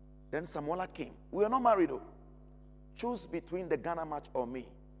 Then Samuela came. We were not married though. Choose between the Ghana match or me.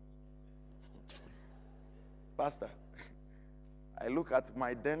 Pastor, I look at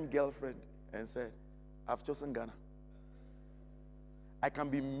my then girlfriend and said, I've chosen Ghana. I can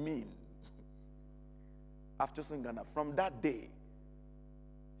be mean. I've chosen Ghana. From that day,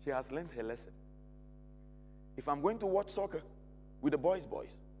 she has learned her lesson. If I'm going to watch soccer with the boys,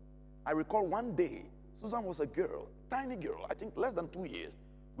 I recall one day, Susan was a girl, tiny girl, I think less than 2 years.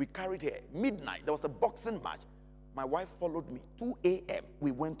 We carried her. Midnight, there was a boxing match. My wife followed me. 2 a.m.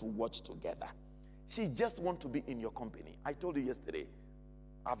 we went to watch together. She just wants to be in your company. I told you yesterday,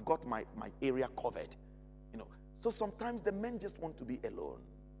 I've got my area covered. You know, so sometimes the men just want to be alone.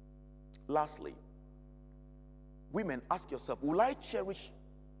 Lastly, women, ask yourself, will I cherish,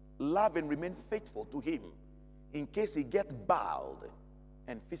 love, and remain faithful to him in case he gets bowed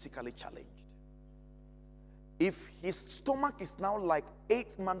and physically challenged? if his stomach is now like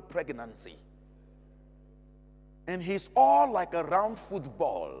 8-month pregnancy, and he's all like a round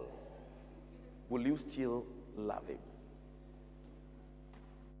football, will you still love him?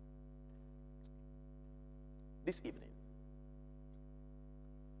 This evening,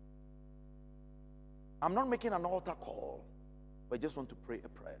 I'm not making an altar call, but I just want to pray a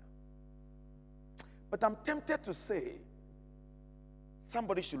prayer. But I'm tempted to say,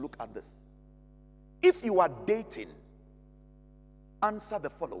 somebody should look at this. If you are dating, answer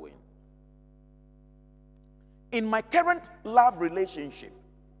the following. In my current love relationship,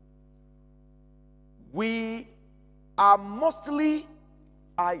 we are mostly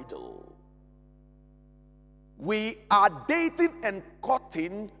idle. We are dating and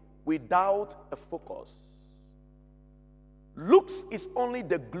courting without a focus. Looks is only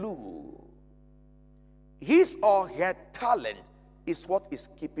the glue. His or her talent is what is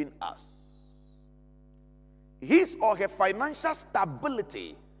keeping us. His or her financial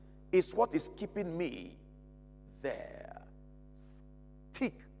stability is what is keeping me there.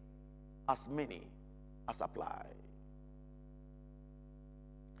 Thick as many as apply.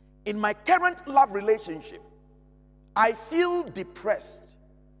 In my current love relationship, I feel depressed.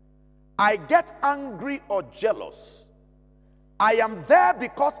 I get angry or jealous. I am there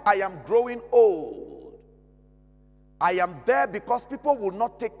because I am growing old. I am there because people will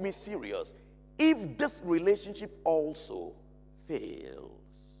not take me serious if this relationship also fails.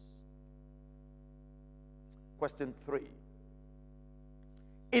 Question 3.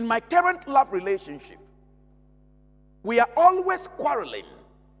 In my current love relationship, we are always quarreling.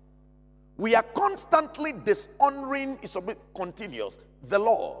 We are constantly dishonoring, it's a bit continuous, the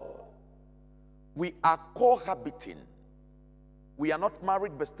Lord. We are cohabiting. We are not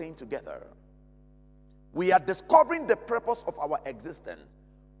married but staying together. We are discovering the purpose of our existence.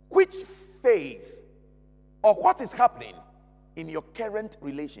 Which phase or what is happening in your current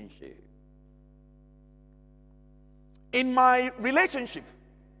relationship? In my relationship,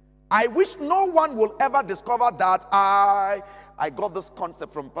 I wish no one will ever discover that I got this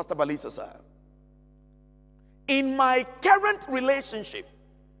concept from Pastor Balisa, sir. In my current relationship,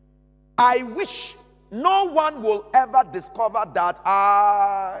 I wish no one will ever discover that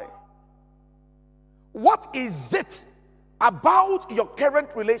What is it about your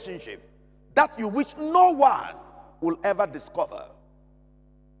current relationship that you wish no one will ever discover?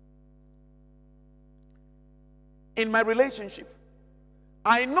 In my relationship,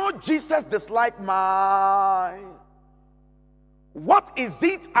 I know Jesus dislikes mine. What is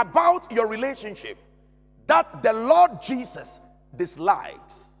it about your relationship that the Lord Jesus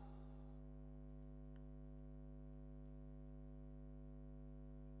dislikes?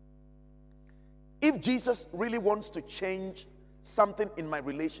 If Jesus really wants to change something in my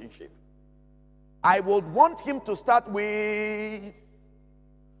relationship, I would want him to start with,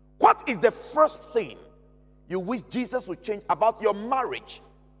 what is the first thing you wish Jesus would change about your marriage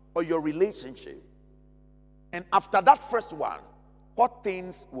or your relationship? And after that first one, what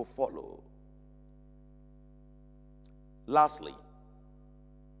things will follow? Lastly,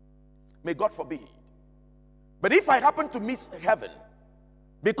 may God forbid, but if I happen to miss heaven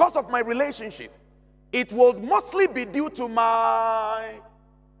because of my relationship, it will mostly be due to my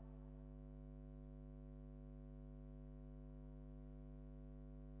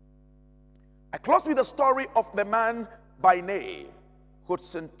I close with the story of the man by name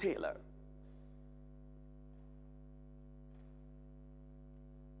Hudson Taylor.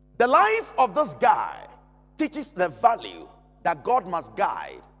 The life of this guy teaches the value that God must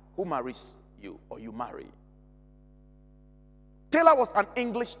guide who marries you or you marry. Taylor was an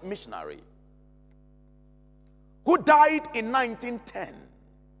English missionary who died in 1910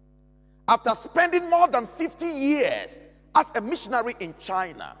 after spending more than 50 years as a missionary in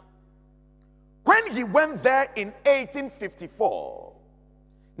China. When he went there in 1854,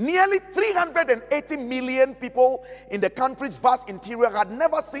 nearly 380 million people in the country's vast interior had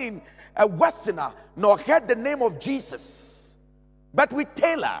never seen a Westerner nor heard the name of Jesus. But with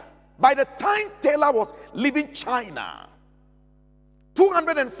Taylor, by the time Taylor was leaving China,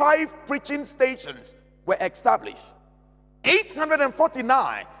 205 preaching stations were established.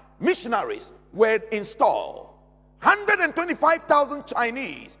 849 missionaries were installed. 125,000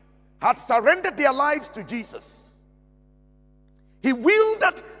 Chinese had surrendered their lives to Jesus. He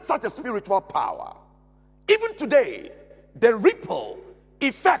wielded such a spiritual power. Even today, the ripple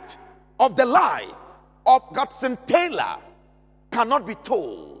effect of the life of Godswill Taylor cannot be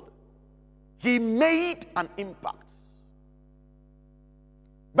told. He made an impact.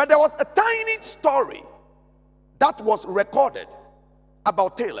 But there was a tiny story that was recorded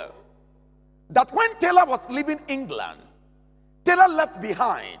about Taylor that when Taylor was leaving England, Taylor left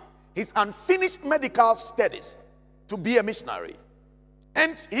behind his unfinished medical studies to be a missionary.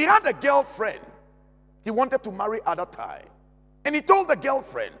 And he had a girlfriend he wanted to marry at that time. And he told the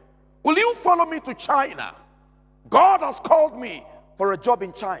girlfriend, will you follow me to China? God has called me for a job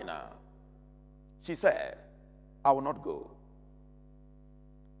in China. She said, I will not go.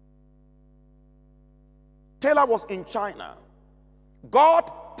 Taylor was in China.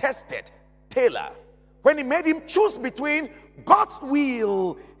 God tested Taylor when he made him choose between God's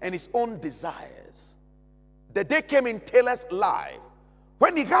will and his own desires. The day came in Taylor's life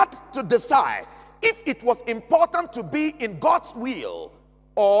when he had to decide if it was important to be in God's will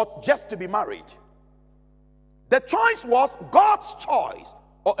or just to be married. The choice was God's choice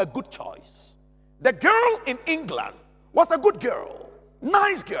or a good choice. The girl in England was a good girl,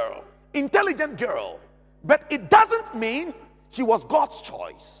 nice girl, intelligent girl, but it doesn't mean she was God's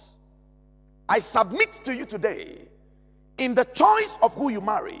choice. I submit to you today, in the choice of who you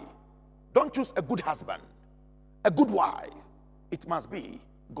marry, don't choose a good husband, a good wife. It must be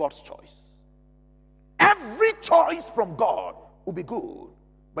God's choice. Every choice from God will be good,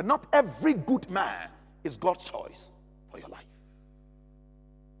 but not every good man is God's choice for your life.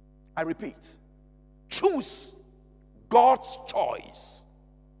 I repeat, choose God's choice.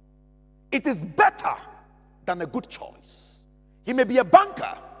 It is better than a good choice. He may be a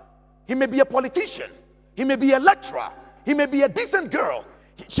banker, he may be a politician, he may be a lecturer, he may be a decent girl,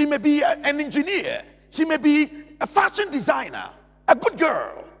 she may be an engineer, she may be a fashion designer, a good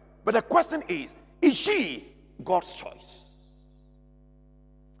girl. But the question is she God's choice?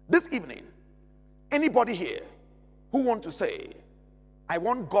 This evening, anybody here who want to say, I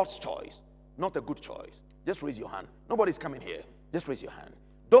want God's choice, not a good choice, just raise your hand. Nobody's coming here. Just raise your hand.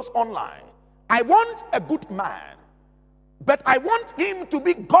 Those online, I want a good man, but I want him to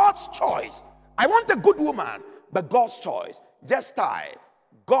be God's choice. I want a good woman, but God's choice. Just type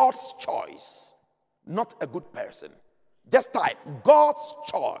God's choice, not a good person. Just type God's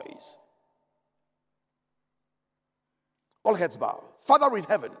choice. All heads bow. Father in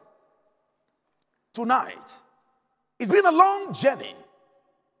heaven, tonight, it's been a long journey.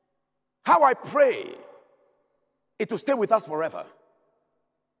 How I pray it will stay with us forever.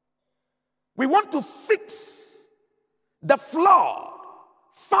 We want to fix the flawed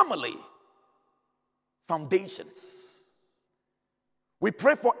family foundations. We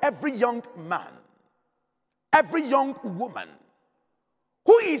pray for every young man, every young woman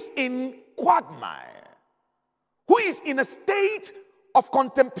who is in quagmire, who is in a state of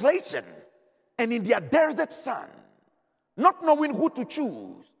contemplation and in their desert sun, not knowing who to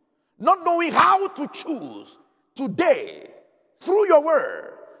choose, not knowing how to choose. Today, through your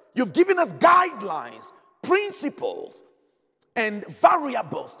word, you've given us guidelines, principles, and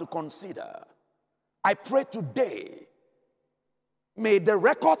variables to consider. I pray today, may the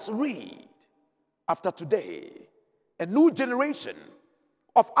records read after today, a new generation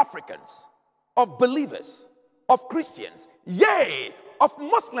of Africans, of believers, of Christians, yea, of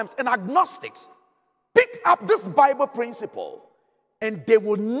Muslims and agnostics, pick up this Bible principle, and they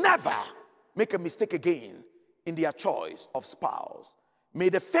will never make a mistake again in their choice of spouse. May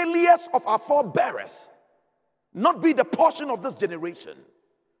the failures of our forebears not be the portion of this generation.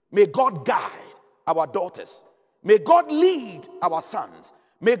 May God guide our daughters. May God lead our sons.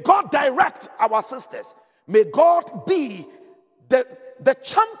 May God direct our sisters. May God be the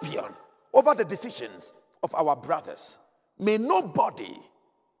champion over the decisions of our brothers. May nobody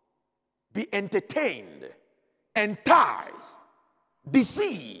be entertained, enticed,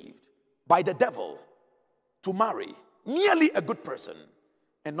 deceived by the devil to marry merely a good person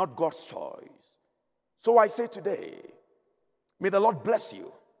and not God's choice. So I say today, may the Lord bless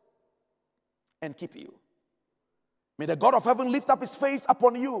you and keep you. May the God of heaven lift up his face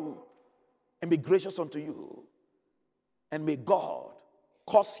upon you and be gracious unto you. And may God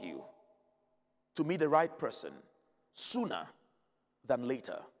cause you to meet the right person sooner than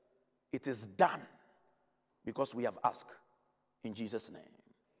later. It is done because we have asked in Jesus' name.